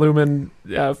Duralumin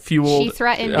fueled She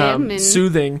threatened him and-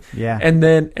 soothing. Yeah.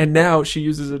 And now she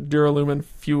uses a Duralumin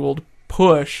fueled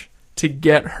push to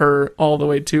get her all the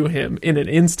way to him in an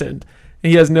instant.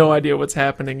 He has no idea what's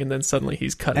happening, and then suddenly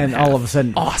he's cut in And half. all of a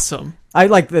sudden... Awesome. I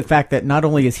like the fact that not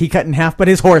only is he cut in half, but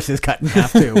his horse is cut in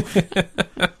half, too.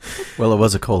 Well, it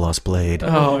was a Kolos blade.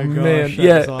 Oh, my gosh, man. that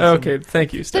Yeah, was awesome. okay,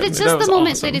 thank you, But Stephanie. it's That just was the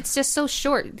moment awesome. that it's just so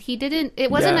short.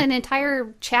 It wasn't Yeah. an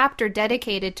entire chapter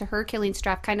dedicated to her killing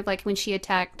Straff, kind of like when she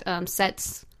attacked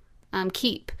Set's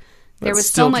keep. There That's was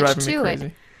still so much driving me to crazy.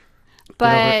 it.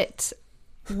 But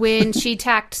when she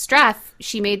attacked Straff,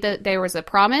 she made there was a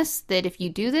promise that if you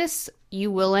do this, you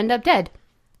will end up dead.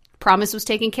 Promise was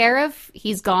taken care of.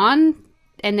 He's gone.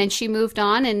 And then she moved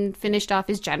on and finished off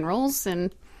his generals.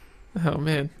 And Oh,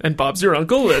 man. And Bob's your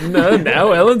uncle, and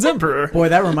now Ellen's emperor. Boy,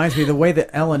 that reminds me, the way that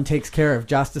Ellen takes care of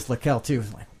Justice Laquelle, too.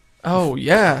 Is like, Oh,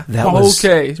 yeah. That was-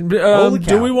 okay. Holy Do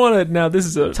cow. we want to... Now, this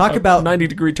is a Talk about-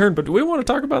 90-degree turn, but do we want to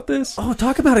talk about this? oh,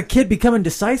 talk about a kid becoming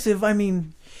decisive. I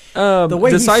mean, the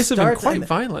way he decisive and starts quite and-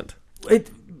 violent.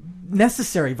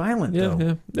 necessary violent, Yeah,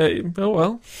 though. yeah. Oh,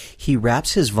 well. He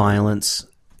wraps his violence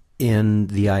in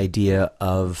the idea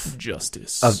of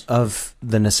Justice. of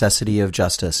the necessity of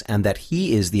justice, and that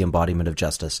he is the embodiment of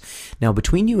justice. Now,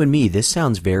 between you and me, this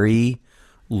sounds very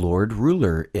Lord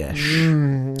Ruler-ish.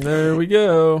 There we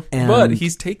go. And- But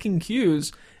he's taking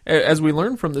cues, as we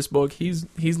learn from this book, he's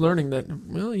learning that,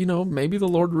 well, maybe the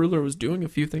Lord Ruler was doing a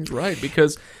few things right,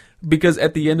 because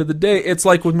at the end of the day, it's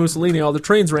like with Mussolini, all the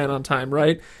trains ran on time,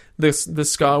 right? The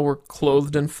Ska were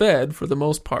clothed and fed for the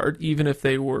most part, even if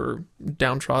they were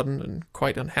downtrodden and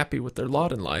quite unhappy with their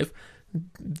lot in life.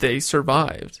 They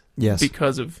survived, yes,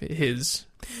 because of his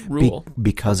rule,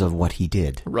 because of what he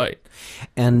did, right?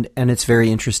 And it's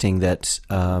very interesting that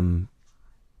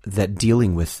that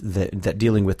dealing with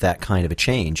that kind of a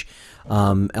change,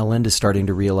 Elend is starting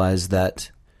to realize that.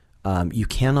 You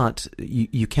cannot,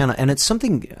 and it's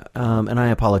something, and I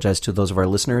apologize to those of our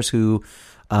listeners who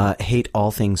hate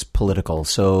all things political,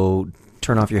 so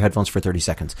turn off your headphones for 30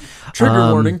 seconds.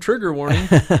 Trigger warning.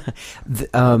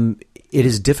 It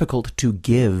is difficult to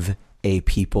give a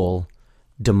people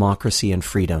democracy and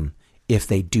freedom if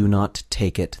they do not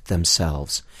take it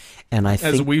themselves. And I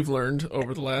think, as we've learned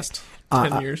over the last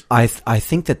 10 years. I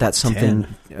think that's something,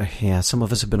 some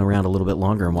of us have been around a little bit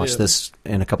longer and watched this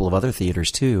in a couple of other theaters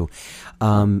too.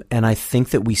 And I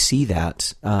think that we see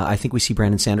that. I think we see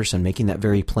Brandon Sanderson making that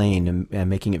very plain and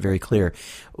making it very clear.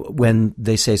 When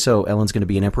they say, so Elend's going to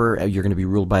be an emperor, you're going to be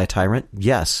ruled by a tyrant?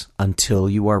 Yes, until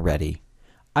you are ready.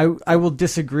 I will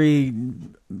disagree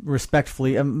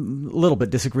respectfully, a little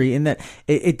bit disagree, in that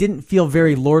it didn't feel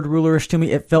very Lord Ruler-ish to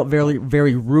me. It felt very,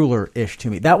 very ruler-ish to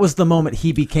me. That was the moment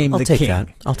he became the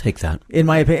king. I'll take that. In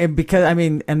my opinion, because,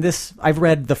 and this, I've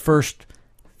read the first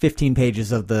 15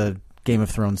 pages of the Game of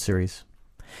Thrones series.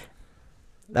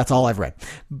 That's all I've read.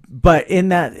 But in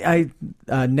that,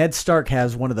 Ned Stark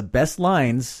has one of the best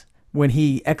lines when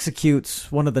he executes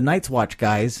one of the Night's Watch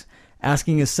guys,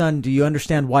 asking his son, do you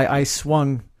understand why I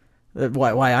swung,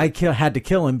 why I had to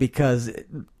kill him? Because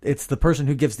it's the person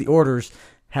who gives the orders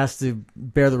has to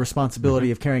bear the responsibility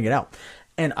of carrying it out.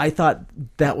 And I thought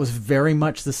that was very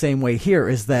much the same way here,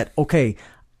 is that, okay,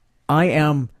 I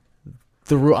am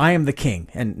the king,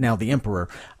 and now the emperor.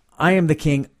 I am the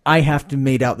king. I have to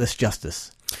mete out this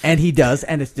justice. And he does,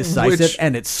 and it's decisive,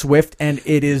 and it's swift, and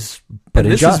it is but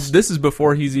just. This is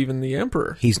before he's even the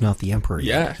emperor. He's not the emperor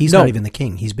yet. Yeah. He's not even the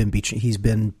king. He's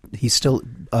still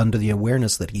under the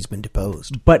awareness that he's been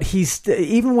deposed. But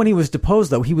even when he was deposed,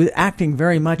 though, he was acting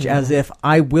very much as if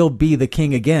I will be the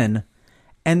king again,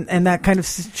 and that kind of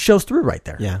shows through right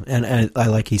there. Yeah, and I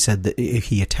like he said that if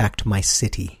he attacked my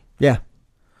city. Yeah.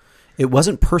 It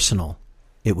wasn't personal.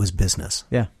 It was business.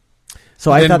 Yeah.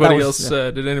 So I thought that was,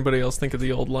 did anybody else think of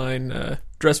the old line,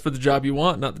 dress for the job you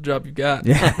want, not the job you got?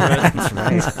 Yeah, that's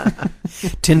right.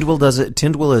 Tindwyl does it.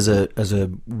 Tindwyl is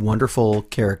a wonderful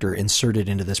character inserted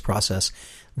into this process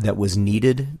that was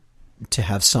needed to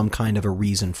have some kind of a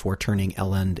reason for turning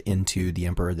Elend into the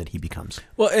emperor that he becomes.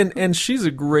 Well, and she's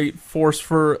a great force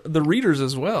for the readers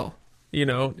as well.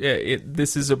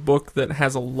 This is a book that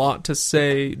has a lot to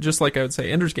say, just like I would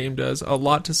say Ender's Game does, a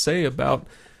lot to say about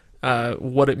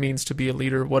what it means to be a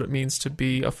leader, what it means to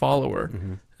be a follower,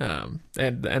 and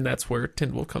that's where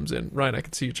Tindwyl comes in. Ryan, I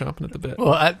can see you chomping at the bit.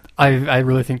 Well, I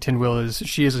really think Tindwyl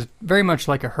is very much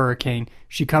like a hurricane.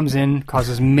 She comes in,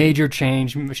 causes major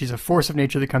change. She's a force of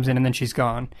nature that comes in, and then she's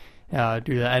gone.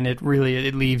 And it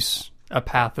leaves a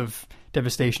path of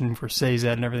devastation for Sazed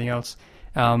and everything else.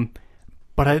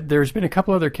 But there's been a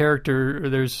couple other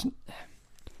characters.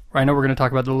 I know we're going to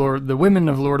talk about the women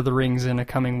of Lord of the Rings in a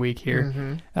coming week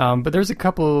here. But there's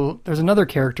another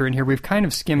character in here we've kind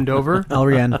of skimmed over.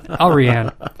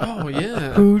 Alrianne. Oh,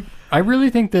 yeah. Who I really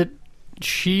think that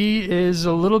she is there's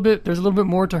a little bit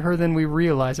more to her than we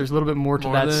realize. There's a little bit more to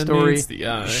that story.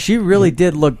 She really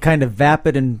did look kind of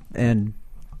vapid and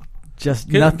just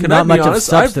not much of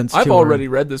substance. I've already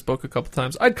read this book a couple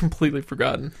times. I'd completely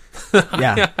forgotten.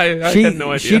 Yeah, I had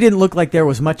no idea. She didn't look like there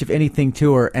was much of anything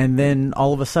to her, and then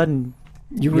all of a sudden,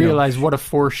 you realize what a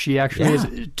force she actually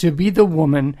is. To be the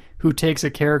woman who takes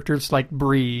a character like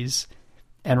Breeze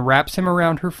and wraps him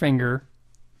around her finger,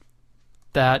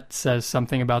 that says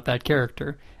something about that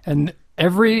character. And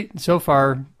so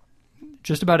far,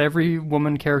 just about every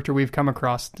woman character we've come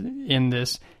across in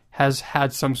this has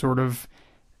had some sort of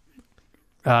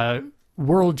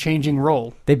world-changing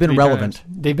role. They've been relevant.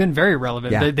 They've been very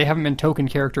relevant. Yeah. They haven't been token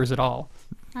characters at all.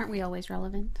 Aren't we always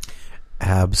relevant?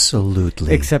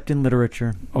 Absolutely. Except in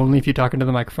literature. Only if you talk into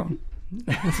the microphone.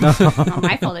 Not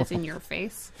my fault it's in your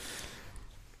face.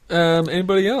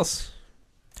 Anybody else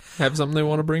have something they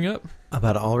want to bring up?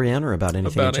 About Alrianne or about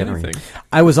anything in general?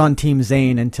 I was on Team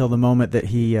Zane until the moment that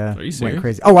he went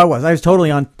crazy. Oh, I was totally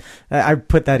on. I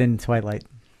put that in Twilight.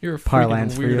 You're a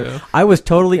parlance for weirdo. you. I was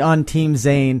totally on Team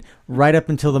Zane right up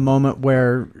until the moment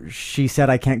where she said,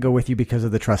 I can't go with you because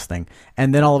of the trust thing.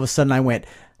 And then all of a sudden I went,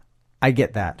 I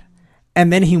get that.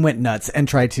 And then he went nuts and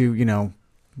tried to,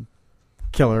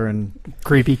 kill her and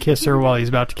Creepy kiss her while he's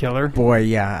about to kill her. boy,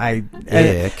 yeah,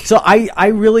 Ick. so I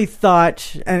really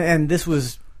thought, and this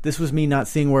was me not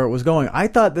seeing where it was going. I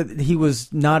thought that he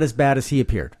was not as bad as he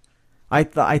appeared. I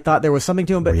thought there was something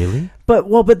to him, but Really?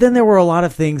 but then there were a lot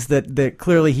of things that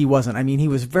clearly he wasn't. I mean, he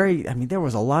was very. I mean, there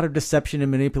was a lot of deception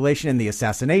and manipulation in the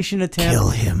assassination attempt. Kill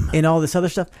him. And all this other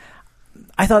stuff.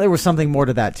 I thought there was something more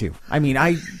to that too. I mean,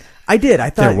 I did.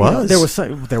 I thought There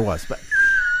was. there was, but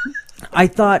I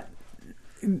thought.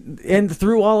 And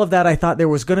through all of that, I thought there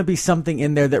was going to be something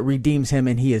in there that redeems him,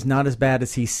 and he is not as bad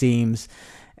as he seems.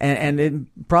 And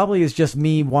it probably is just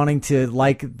me wanting to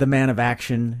like the man of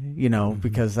action,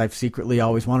 because I've secretly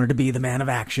always wanted to be the man of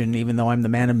action, even though I'm the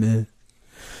man of meh.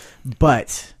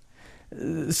 But,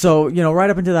 so, right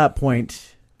up until that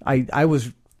point, I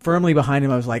was firmly behind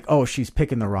him. I was like, oh, she's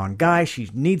picking the wrong guy. She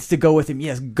needs to go with him.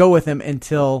 Yes, go with him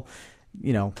until,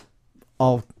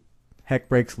 all heck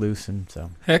breaks loose. And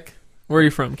so. Heck, where are you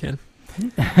from, Ken?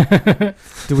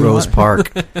 Rose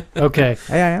Park. Okay.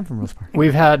 Hey, I am from Rose Park.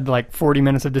 We've had like 40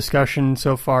 minutes of discussion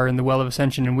so far in the Well of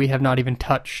Ascension, and we have not even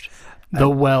touched the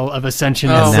Well of Ascension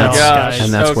Oh itself, my gosh. guys.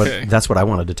 And that's Okay. that's what I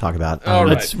wanted to talk about. All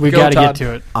right. Let's, we Go, got to get Todd.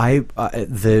 to it.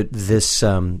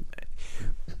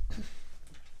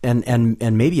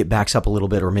 And maybe it backs up a little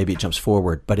bit, or maybe it jumps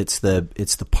forward, but it's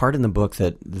the part in the book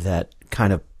that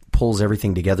kind of pulls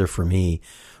everything together for me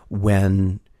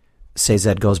when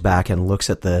Sazed goes back and looks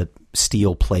at the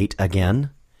steel plate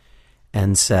again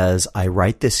and says, I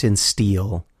write this in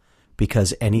steel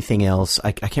because anything else,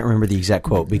 I can't remember the exact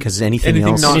quote, because anything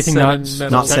else not Anything set not- in metal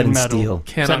not set in metal. steel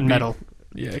cannot Set in be, metal.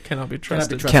 Yeah, it cannot be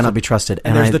trusted. cannot be trusted.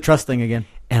 And there's the trust thing again.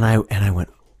 And I went,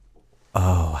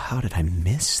 oh, how did I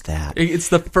miss that? It's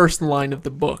the first line of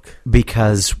the book.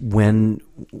 Because when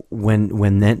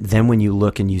you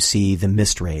look and you see the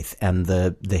Mist Wraith and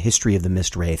the history of the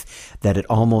Mist Wraith, that it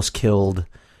almost killed,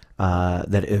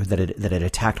 that it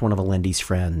attacked one of Alendi's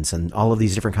friends, and all of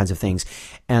these different kinds of things,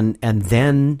 and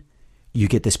then you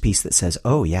get this piece that says,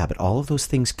 oh yeah, but all of those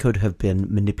things could have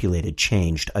been manipulated,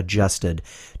 changed, adjusted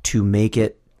to make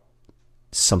it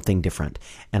something different.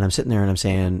 And I'm sitting there and I'm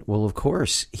saying, well, of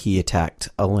course he attacked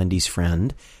Alendi's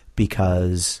friend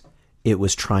because it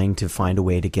was trying to find a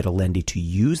way to get Alendi to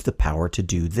use the power to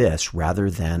do this rather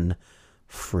than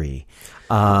free.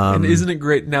 And isn't it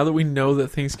great, now that we know that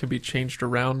things can be changed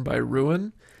around by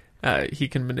Ruin, he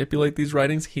can manipulate these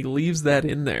writings, he leaves that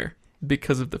in there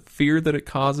because of the fear that it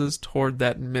causes toward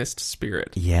that mist spirit.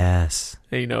 Yes.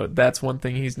 And, that's one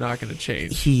thing he's not going to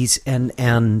change. He's and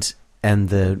the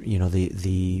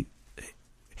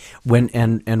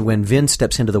when Vin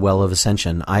steps into the Well of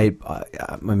Ascension,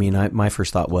 my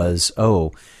first thought was,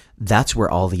 oh, that's where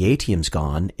all the atium's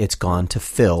gone. It's gone to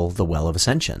fill the Well of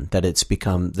Ascension. That it's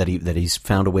become that he's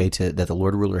found a way that the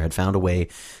Lord Ruler had found a way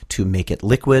to make it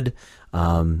liquid.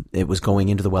 It was going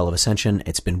into the Well of Ascension.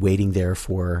 It's been waiting there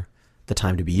for the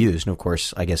time to be used. And of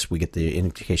course, I guess we get the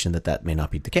indication that may not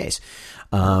be the case.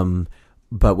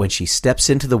 But when she steps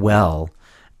into the well,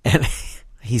 and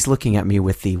he's looking at me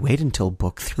with the wait until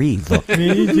book 3 look. But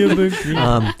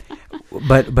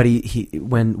he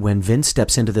when Vin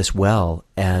steps into this well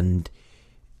and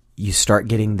you start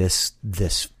getting this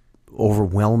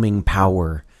overwhelming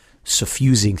power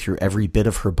suffusing through every bit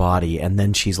of her body, and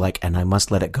then she's like, and I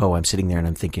must let it go. I'm sitting there and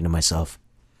I'm thinking to myself,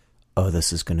 oh,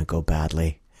 this is going to go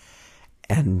badly.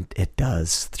 And it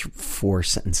does 4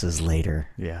 sentences later.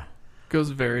 Yeah. Goes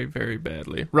very, very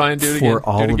badly. Ryan, do it For again.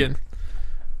 all Do it of- again.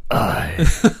 I am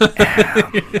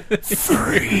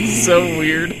free. So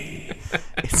weird.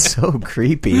 It's so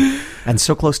creepy and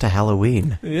so close to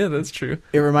Halloween. Yeah, that's true.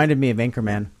 It reminded me of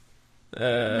Anchorman.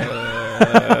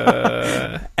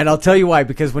 And I'll tell you why,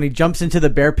 because when he jumps into the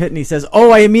bear pit and he says,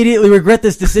 oh, I immediately regret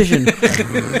this decision.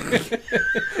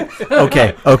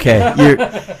 Okay.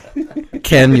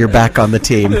 Ken, you're back on the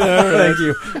team. Thank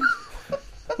you.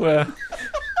 Well,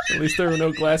 at least there were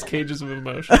no glass cages of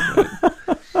emotion.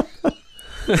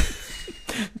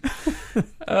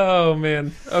 Oh,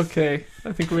 man. Okay.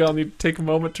 I think we all need to take a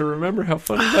moment to remember how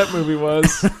funny that movie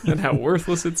was and how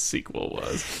worthless its sequel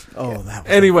was. Oh, that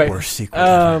was Anyway, the worst sequel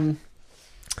ever.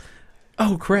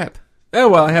 oh, crap. Oh,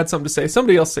 well, I had something to say.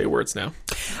 Somebody else say words now.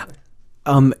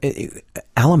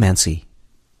 Allomancy.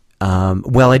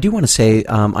 Well, I do want to say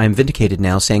I'm vindicated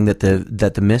now, saying that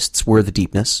the mists were the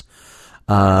deepness.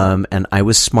 and I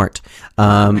was smart.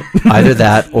 Either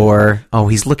that or, oh,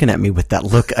 he's looking at me with that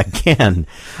look again.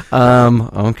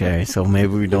 Okay, so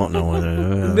maybe we don't know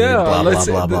whether, blah, blah,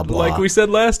 blah, blah, blah. Like we said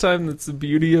last time, that's the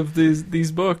beauty of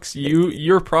these books.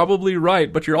 You're probably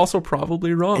right, but you're also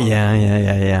probably wrong.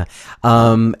 Yeah.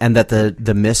 And that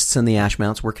the mists and the ash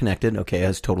mounts were connected. Okay, I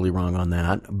was totally wrong on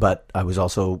that, but I was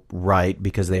also right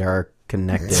because they are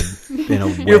connected in a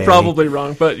way. You're probably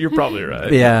wrong, but you're probably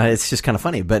right. Yeah, it's just kind of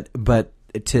funny, but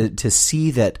to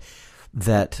see that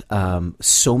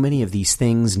so many of these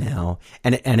things now,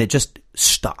 and it just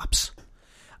stops.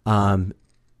 But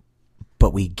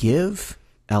we give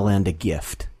Elend a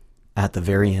gift at the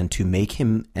very end to make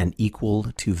him an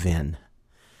equal to Vin.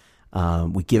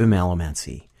 We give him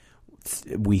allomancy.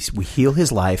 We heal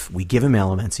his life. We give him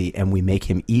allomancy, and we make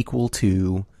him equal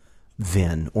to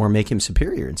Vin, or make him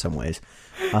superior in some ways.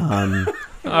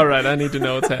 All right, I need to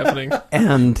know what's happening.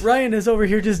 And Ryan is over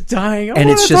here just dying. I and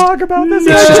want it's to just talk about this.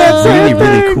 It's just really,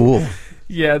 really cool.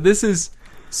 Yeah, this is.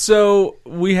 So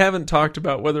we haven't talked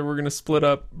about whether we're going to split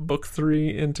up book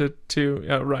 3 into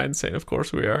 2. Ryan's saying, of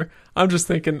course we are. I'm just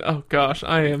thinking, oh gosh,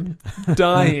 I am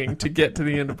dying to get to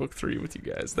the end of book 3 with you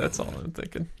guys. That's all I'm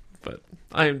thinking. But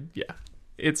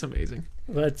it's amazing.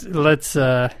 Let's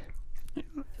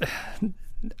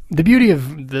the beauty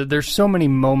of there's so many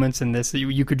moments in this that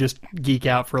you could just geek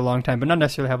out for a long time, but not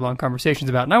necessarily have long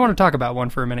conversations about. And I want to talk about one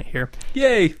for a minute here.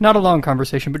 Yay! Not a long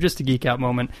conversation, but just a geek out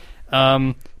moment.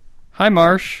 Hi,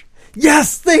 Marsh.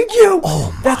 Yes, thank you.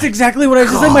 Oh, that's exactly what I was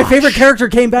just saying. My favorite character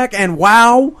came back, and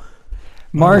wow.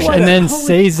 Marsh, and then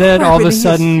Sazed all of a crap,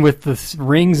 sudden with the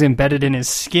rings embedded in his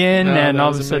skin, and all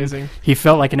of a sudden amazing. he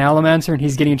felt like an allomancer, and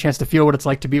he's getting a chance to feel what it's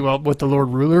like to be what the Lord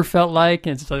Ruler felt like,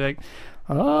 and it's like,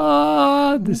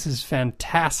 this is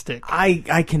fantastic.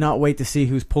 I cannot wait to see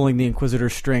who's pulling the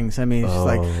Inquisitor's strings. I mean, it's just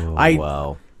like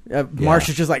wow. Marsh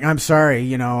is just like, I'm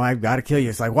sorry, I've got to kill you.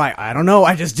 It's like, why? I don't know.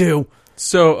 I just do.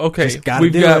 So okay,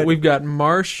 Just we've got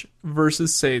Marsh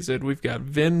versus Sazed. We've got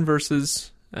Vin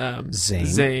versus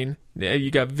Zane. Yeah,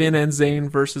 you got Vin and Zane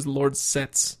versus Lord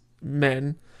Set's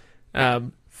men.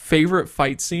 Favorite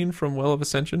fight scene from Well of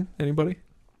Ascension? Anybody?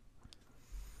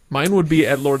 Mine would be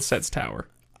at Lord Set's tower.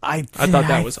 I thought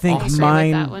that was think awesome.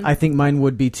 I think mine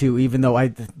would be too, even though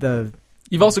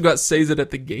You've also got Sazed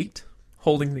at the gate,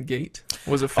 holding the gate.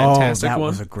 Was a fantastic that one.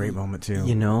 was a great moment too.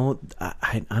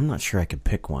 I'm not sure I could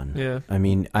pick one. Yeah. I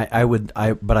mean, I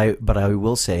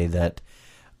will say that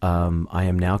I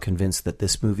am now convinced that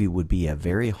this movie would be a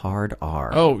very hard R.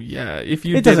 Oh yeah, if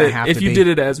you It did doesn't it, have if to you be. did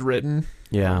it as written.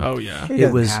 Yeah. Oh yeah. It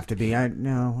doesn't was have to be. I don't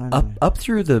know. Up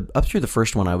through the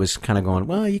first one, I was kind of going,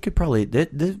 well, you could probably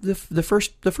the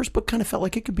first book kind of felt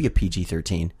like it could be a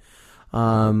PG-13.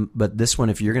 But this one,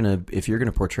 if you're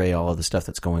gonna portray all of the stuff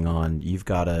that's going on, you've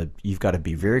got to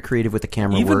be very creative with the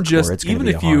camera work.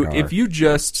 If you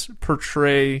just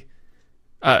portray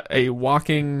a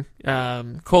walking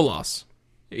colossus,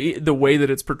 the way that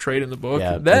it's portrayed in the book,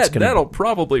 that'll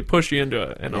probably push you into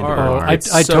an R. I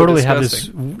totally have this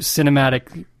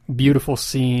cinematic, beautiful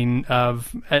scene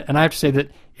of, and I have to say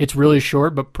that it's really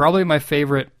short, but probably my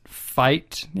favorite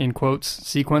fight in quotes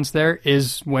sequence there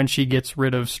is when she gets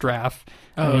rid of Straff.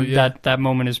 That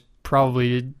moment is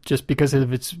probably just because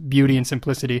of its beauty and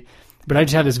simplicity. But I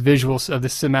just have this visual of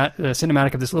this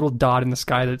cinematic of this little dot in the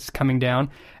sky that's coming down,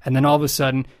 and then all of a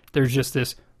sudden there's just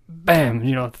this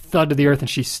bam, thud to the earth,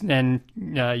 and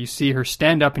you see her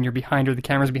stand up, and you're behind her, the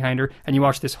camera's behind her, and you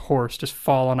watch this horse just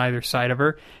fall on either side of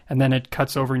her, and then it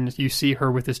cuts over, and you see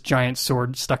her with this giant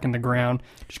sword stuck in the ground,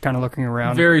 just kind of looking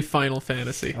around. Very Final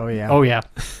Fantasy. Oh yeah.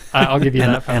 I'll give you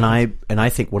that. And I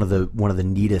think one of the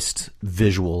neatest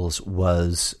visuals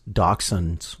was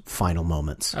Dachshund's final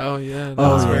moments. Oh yeah, that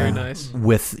was very nice.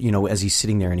 With as he's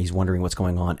sitting there and he's wondering what's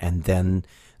going on, and then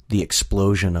the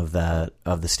explosion of the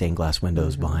stained glass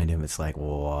windows behind him. It's like,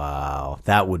 wow,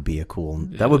 that would be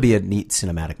that would be a neat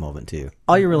cinematic moment too.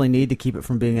 All you really need to keep it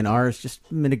from being an R is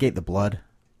just mitigate the blood.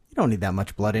 You don't need that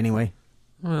much blood anyway.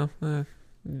 Well,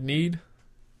 need?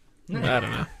 I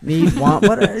don't know. Need, want,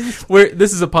 what?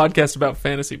 This is a podcast about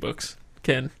fantasy books,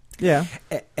 Ken. Yeah,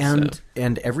 and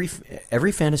every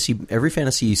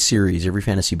fantasy series, every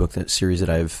fantasy book series that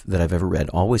I've ever read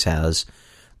always has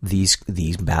these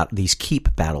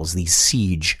keep battles, these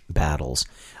siege battles.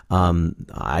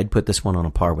 I'd put this one on a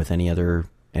par with any other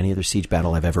siege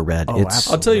battle I've ever read.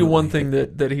 I'll tell you one thing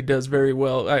that he does very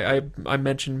well. I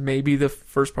mentioned maybe the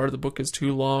first part of the book is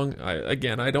too long. I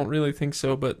don't really think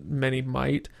so, but many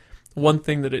might. One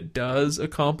thing that it does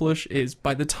accomplish is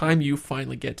by the time you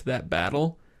finally get to that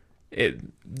battle,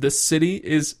 the city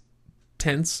is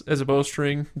tense as a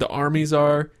bowstring, the armies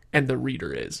are, and the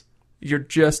reader is.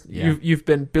 you've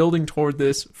been building toward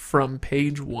this from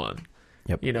page 1.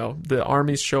 Yep. You know, the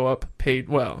armies show up page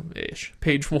 1,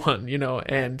 you know,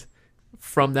 and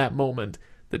from that moment,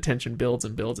 the tension builds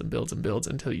and builds and builds and builds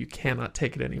until you cannot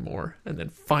take it anymore, and then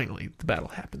finally the battle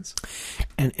happens.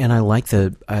 And I like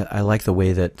the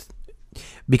way that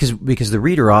because the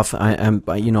reader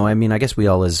I guess we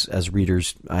all as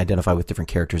readers identify with different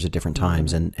characters at different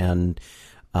times, and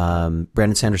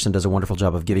Brandon Sanderson does a wonderful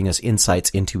job of giving us insights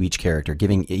into each character,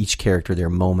 giving each character their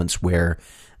moments where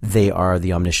they are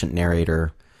the omniscient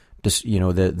narrator. Just, you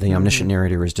know, the omniscient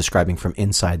narrator is describing from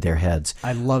inside their heads.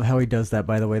 I love how he does that.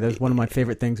 By the way, that's one of my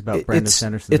favorite things about Brandon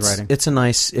Sanderson's writing. It's a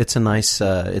nice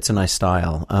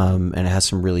style, and it has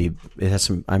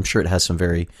some. I'm sure it has some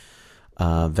very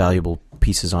valuable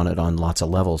pieces on it on lots of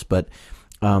levels. But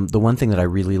the one thing that I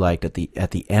really liked at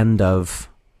the end of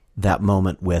that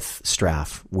moment with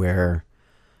Straff, where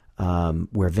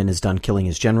Vin is done killing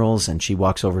his generals, and she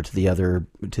walks over to the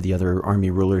other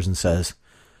army rulers and says,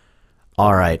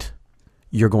 "All right,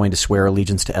 you're going to swear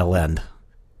allegiance to Elend."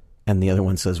 And the other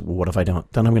one says, "Well, what if I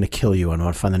don't? Then I'm going to kill you, and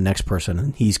I'll find the next person,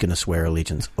 and he's going to swear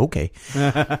allegiance." Okay.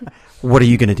 What are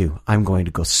you going to do? I'm going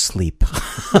to go sleep.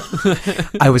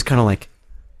 I was kind of like,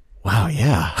 wow,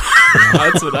 yeah.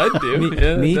 That's what I'd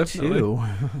do. Me definitely. too.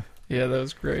 Yeah, that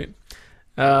was great.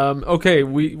 Okay,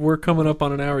 we're coming up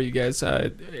on an hour, you guys.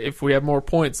 If we have more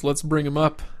points, let's bring them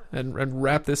up and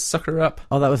wrap this sucker up.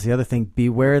 Oh, that was the other thing.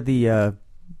 Beware the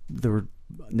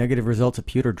negative results of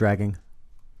pewter dragging.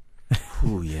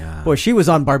 Ooh, yeah. Boy, she was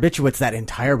on barbiturates that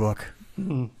entire book.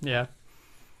 Yeah.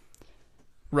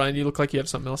 Ryan, you look like you have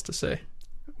something else to say.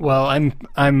 Well,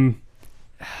 I'm.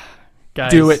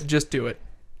 Guys, Do it. Just do it.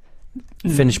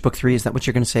 Finish book 3. Is that what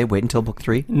you're going to say? Wait until book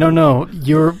 3? No.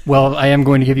 Well, I am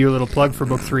going to give you a little plug for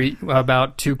book 3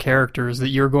 about 2 characters that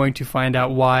you're going to find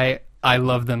out why I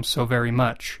love them so very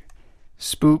much.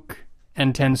 Spook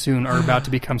and Tensoon are about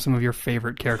to become some of your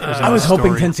favorite characters. In I was the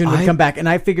hoping story. Tensoon would come back, and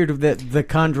I figured that the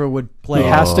Khandra would play He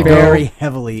has to very go.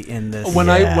 heavily in this. When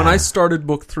I started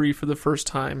book 3 for the first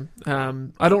time,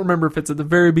 I don't remember if it's at the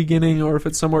very beginning or if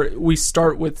it's somewhere. We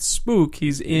start with Spook.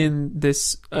 He's in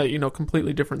this,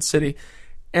 completely different city,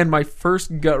 and my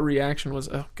first gut reaction was,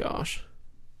 "Oh gosh,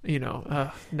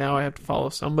 now I have to follow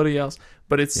somebody else."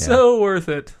 But it's so worth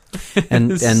it.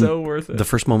 And It's so worth it. The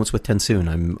first moments with Tensoon,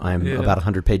 I'm about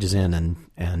 100 pages in,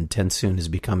 and Tensoon is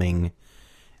becoming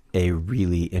a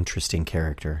really interesting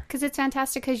character. Because it's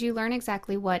fantastic because you learn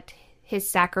exactly what his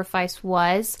sacrifice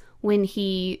was when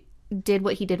he did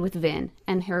what he did with Vin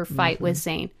and her fight with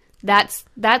Zane. That's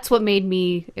what made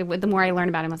me, the more I learned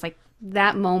about him, I was like,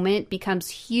 that moment becomes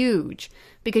huge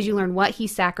because you learn what he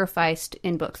sacrificed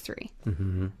in book 3.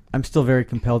 Mm-hmm. I'm still very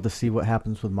compelled to see what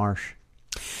happens with Marsh.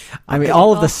 I mean,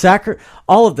 all of the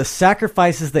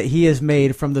sacrifices that he has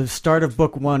made from the start of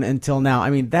book 1 until now. I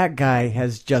mean, that guy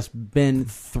has just been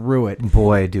through it.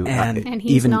 Boy, dude, And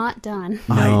he's not done.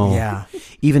 No,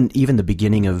 even the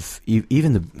beginning of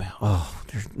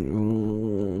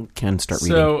Ken, start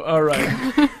reading. So, all right,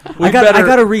 I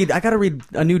gotta read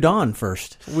A New Dawn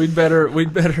first. We'd better.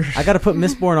 I gotta put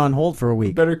Mistborn on hold for a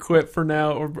week. Better quit for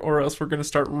now, or else we're going to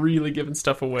start really giving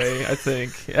stuff away, I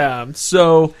think.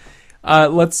 So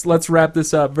let's wrap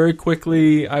this up very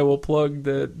quickly. I will plug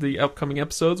the upcoming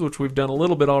episodes, which we've done a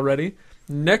little bit already.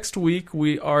 Next week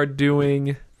we are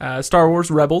doing Star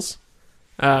Wars Rebels.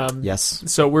 Yes.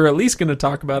 So we're at least going to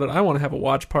talk about it. I want to have a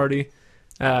watch party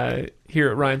here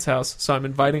at Ryan's house, so I'm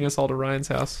inviting us all to Ryan's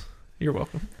house. You're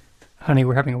welcome. Honey,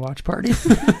 we're having a watch party.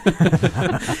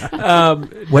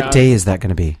 What day is that going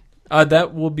to be?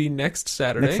 That will be next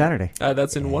Saturday. Next Saturday.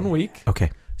 That's in 1 week. Okay.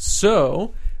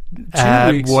 So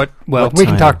 2 weeks. What time? we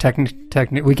can talk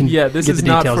technic. We can This get is the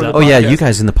not details for out. the Oh yeah, podcast. you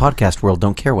guys in the podcast world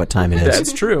don't care what time it is.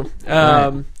 That's true.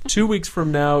 2 weeks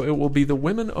from now, it will be the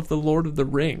Women of the Lord of the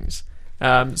Rings.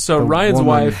 So The Ryan's woman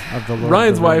wife, of the Lord of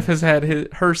Ryan's the wife Rings. has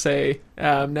had her say.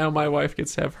 Now my wife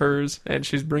gets to have hers, and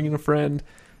she's bringing a friend.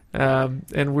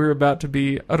 And we're about to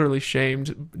be utterly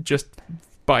shamed just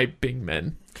by being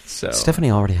men. So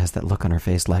Stephanie already has that look on her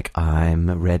face like,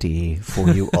 I'm ready for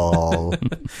you all.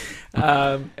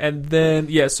 and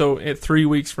then, so 3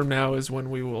 weeks from now is when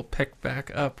we will pick back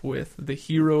up with the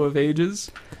Hero of Ages.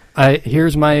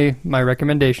 Here's my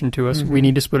recommendation to us. Mm-hmm. We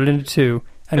need to split it into 2,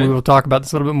 and Okay. we will talk about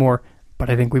this a little bit more. But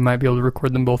I think we might be able to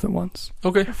record them both at once.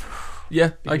 Okay.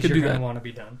 Yeah, I could do that. Want to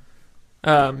be done.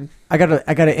 I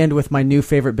gotta end with my new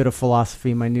favorite bit of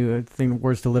philosophy, my new thing,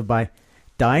 words to live by.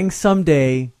 Dying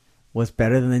someday was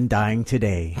better than dying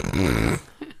today.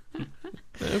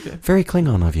 Okay. Very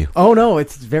Klingon of you. Oh no,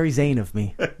 it's very Zane of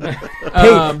me.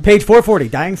 Page 440.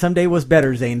 Dying someday was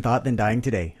better, Zane thought, than dying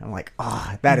today. I'm like,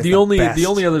 that is the best. The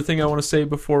only other thing I want to say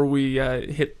before we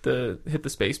hit the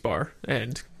space bar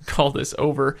and call this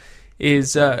over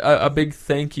is a big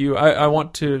thank you. I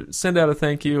want to send out a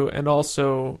thank you and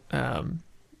also, a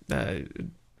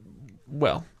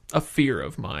fear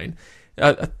of mine.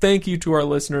 A thank you to our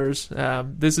listeners.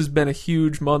 This has been a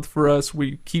huge month for us.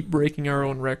 We keep breaking our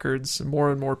own records. More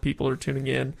and more people are tuning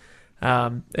in.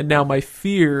 And now my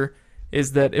fear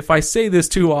is that if I say this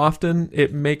too often,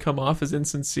 it may come off as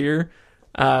insincere.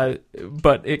 But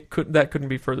that couldn't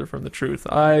be further from the truth.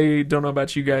 I don't know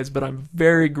about you guys, but I'm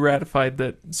very gratified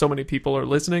that so many people are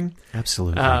listening.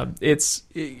 Absolutely.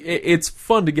 It's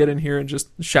fun to get in here and just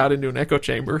shout into an echo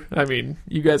chamber. I mean,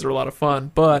 you guys are a lot of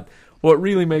fun, but what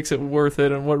really makes it worth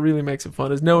it and what really makes it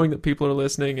fun is knowing that people are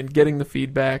listening and getting the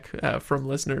feedback from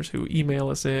listeners who email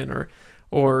us in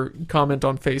or comment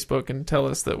on Facebook and tell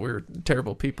us that we're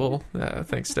terrible people.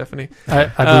 Thanks, Stephanie.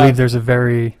 I believe there's a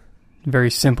very,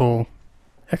 very simple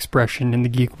expression in the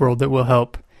geek world that will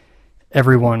help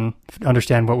everyone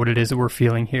understand what it is that we're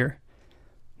feeling here.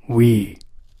 We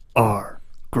are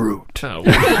Groot. Oh,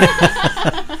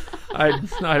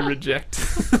 I reject.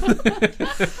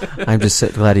 I'm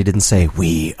just glad he didn't say,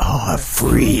 we are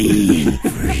free.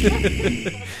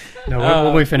 No,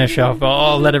 when we finish off,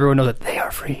 I'll let everyone know that they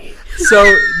are free. So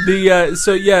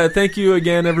thank you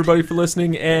again, everybody, for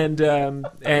listening, and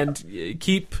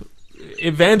keep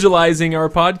evangelizing our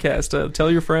podcast. Tell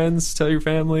your friends, tell your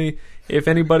family. If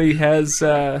anybody gets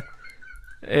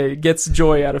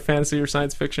joy out of fantasy or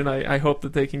science fiction, I hope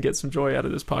that they can get some joy out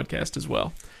of this podcast as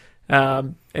well.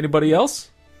 Anybody else?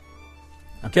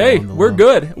 Okay, we're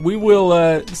good. We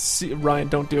will see. Ryan,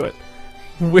 don't do it.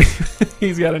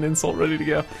 He's got an insult ready to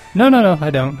go. No, I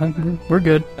don't. We're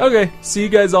good. Okay, see you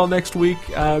guys all next week.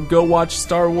 Go watch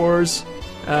Star Wars.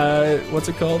 What's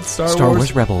it called? Star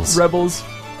Wars Rebels. Rebels,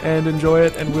 and enjoy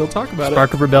it, and we'll talk about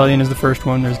Spark of Rebellion is the first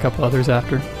one. There's a couple others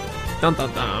after. Dun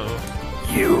dun dun.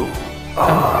 You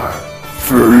are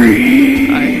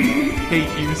free. I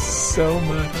hate you so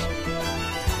much.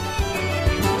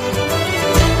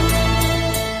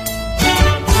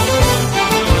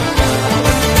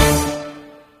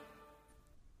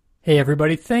 Hey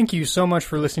everybody, thank you so much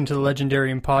for listening to the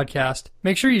Legendarium podcast.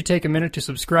 Make sure you take a minute to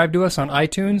subscribe to us on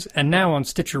iTunes and now on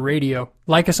Stitcher Radio.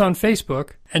 Like us on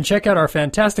Facebook, and check out our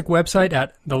fantastic website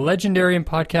at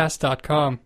thelegendariumpodcast.com.